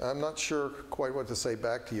museums. I'm not sure quite what to say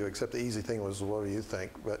back to you, except the easy thing was, what do you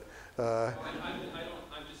think? But I'm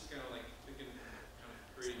just kind of like thinking, kind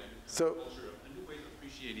of creating a culture of a new way of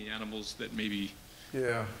appreciating animals that maybe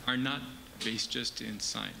are not based just in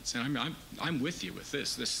science. And I'm with you with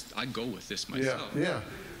this. I go with this myself. Yeah.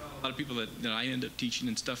 A lot of people that I end up teaching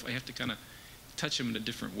and stuff, I have to kind of touch them in a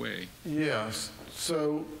different way. Yes.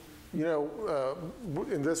 So, you know,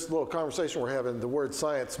 in this little conversation we're having, the word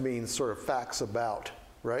science means sort of facts about,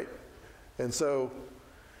 right? And so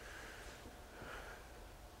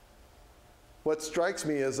what strikes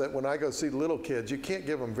me is that when I go see little kids, you can't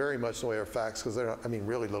give them very much in the way of facts because they're not, I mean,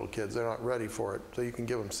 really little kids, they're not ready for it. So you can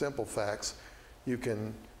give them simple facts. You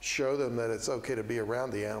can show them that it's okay to be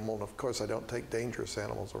around the animal, and of course I don't take dangerous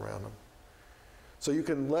animals around them. So you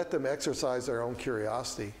can let them exercise their own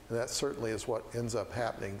curiosity, and that certainly is what ends up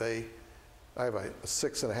happening. I have a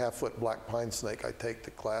 6.5-foot black pine snake I take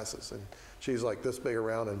to classes, and she's like this big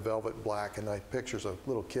around in velvet black, and I have pictures of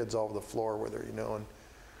little kids all over the floor with her, you know, and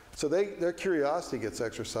so their curiosity gets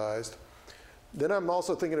exercised. Then I'm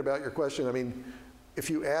also thinking about your question. I mean, if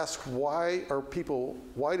you ask why do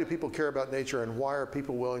people care about nature, and why are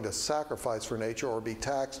people willing to sacrifice for nature or be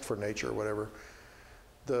taxed for nature or whatever,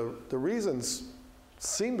 the reasons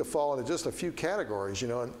seem to fall into just a few categories, you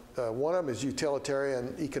know. And one of them is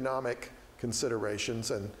utilitarian economic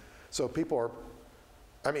considerations, and so people are,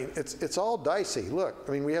 I mean, it's all dicey. Look,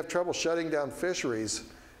 I mean, we have trouble shutting down fisheries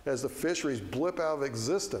as the fisheries blip out of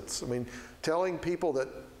existence. I mean, telling people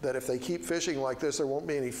that if they keep fishing like this, there won't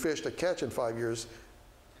be any fish to catch in 5 years,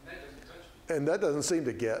 and that doesn't seem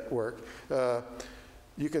to work.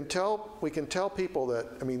 We can tell people that,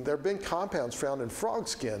 I mean, there have been compounds found in frog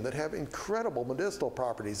skin that have incredible medicinal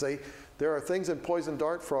properties. There are things in poison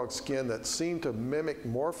dart frog skin that seem to mimic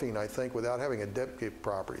morphine, I think, without having addictive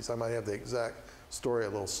properties. I might have the exact story a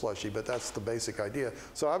little slushy, but that's the basic idea.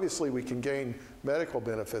 So obviously we can gain medical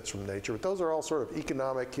benefits from nature, but those are all sort of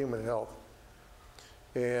economic human health.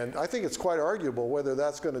 And I think it's quite arguable whether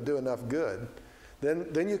that's going to do enough good.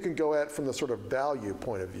 Then you can go at it from the sort of value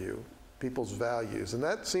point of view, people's values. And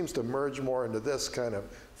that seems to merge more into this kind of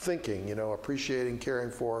thinking, you know, appreciating,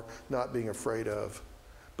 caring for, not being afraid of.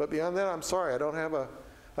 But beyond that, I'm sorry, I don't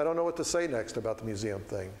know what to say next about the museum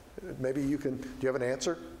thing. Maybe do you have an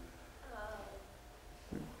answer?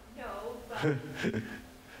 No,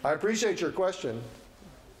 but I appreciate your question.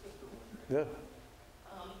 Yeah.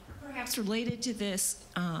 Perhaps related to this,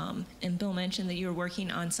 and Bill mentioned that you were working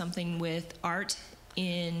on something with art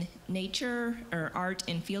in nature or art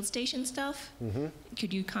in field station stuff. Mm-hmm.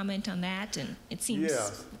 Could you comment on that? And it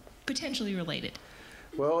seems potentially related.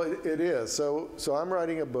 Well, it is. So I'm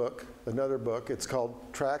writing a book, another book. It's called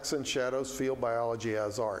Tracks and Shadows, Field Biology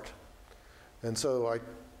as Art. And so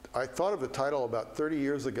I thought of the title about 30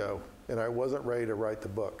 years ago, and I wasn't ready to write the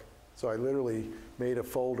book. So I literally made a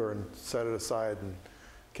folder and set it aside and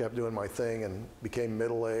kept doing my thing and became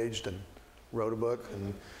middle-aged and wrote a book.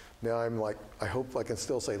 And now I'm like, I hope I can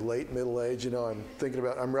still say late middle age. You know,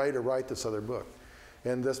 I'm ready to write this other book.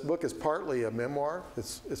 And this book is partly a memoir.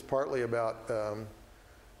 It's partly about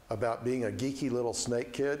being a geeky little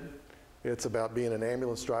snake kid. It's about being an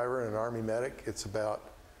ambulance driver and an Army medic. It's about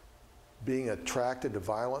being attracted to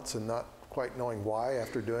violence and not quite knowing why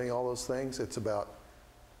after doing all those things. It's about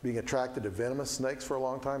being attracted to venomous snakes for a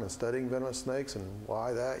long time and studying venomous snakes and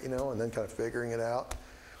why that, you know, and then kind of figuring it out.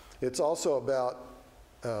 It's also about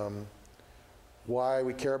why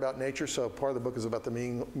we care about nature. So part of the book is about the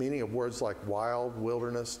meaning of words like wild,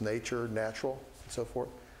 wilderness, nature, natural, and so forth.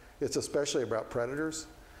 It's especially about predators.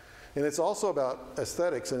 And it's also about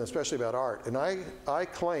aesthetics and especially about art. And I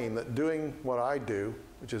claim that doing what I do,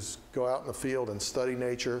 which is go out in the field and study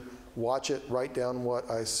nature, watch it, write down what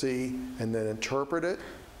I see, and then interpret it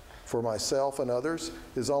for myself and others,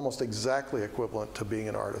 is almost exactly equivalent to being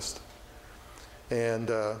an artist. And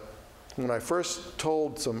when I first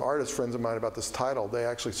told some artist friends of mine about this title, they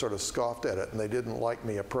actually sort of scoffed at it, and they didn't like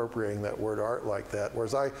me appropriating that word art like that.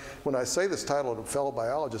 Whereas when I say this title to fellow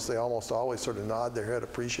biologists, they almost always sort of nod their head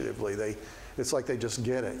appreciatively. It's like they just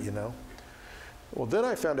get it, you know? Well, then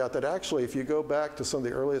I found out that actually, if you go back to some of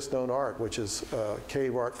the earliest known art, which is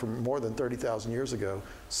cave art from more than 30,000 years ago,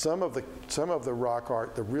 some of the rock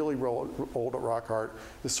art, the really old rock art,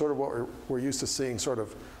 is sort of what we're used to seeing, sort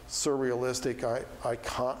of surrealistic,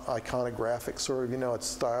 iconographic, sort of, you know, it's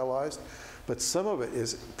stylized. But some of it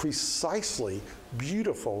is precisely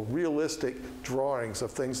beautiful, realistic drawings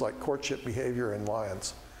of things like courtship behavior in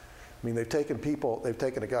lions. I mean, they've taken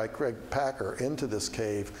a guy, Craig Packer, into this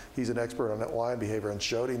cave. He's an expert on lion behavior, and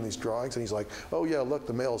showed him these drawings, and he's like, oh yeah, look,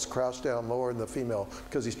 the male is crouched down lower than the female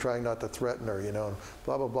because he's trying not to threaten her, you know, and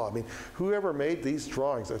blah, blah, blah. I mean, whoever made these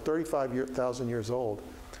drawings, they're 35,000 years old,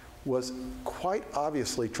 was quite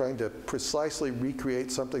obviously trying to precisely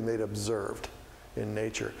recreate something they'd observed in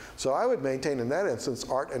nature. So I would maintain in that instance,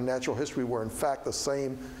 art and natural history were in fact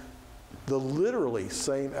the literally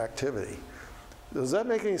same activity. Does that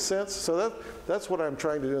make any sense? So that's what I'm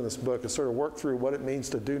trying to do in this book, is sort of work through what it means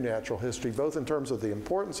to do natural history, both in terms of the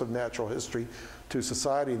importance of natural history to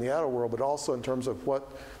society in the outer world, but also in terms of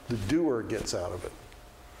what the doer gets out of it.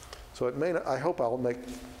 So it may not, I hope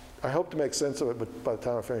to make sense of it, but by the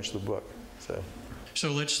time I finish the book.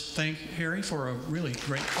 So let's thank Harry for a really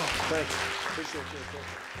great talk. Thanks. Appreciate your attention.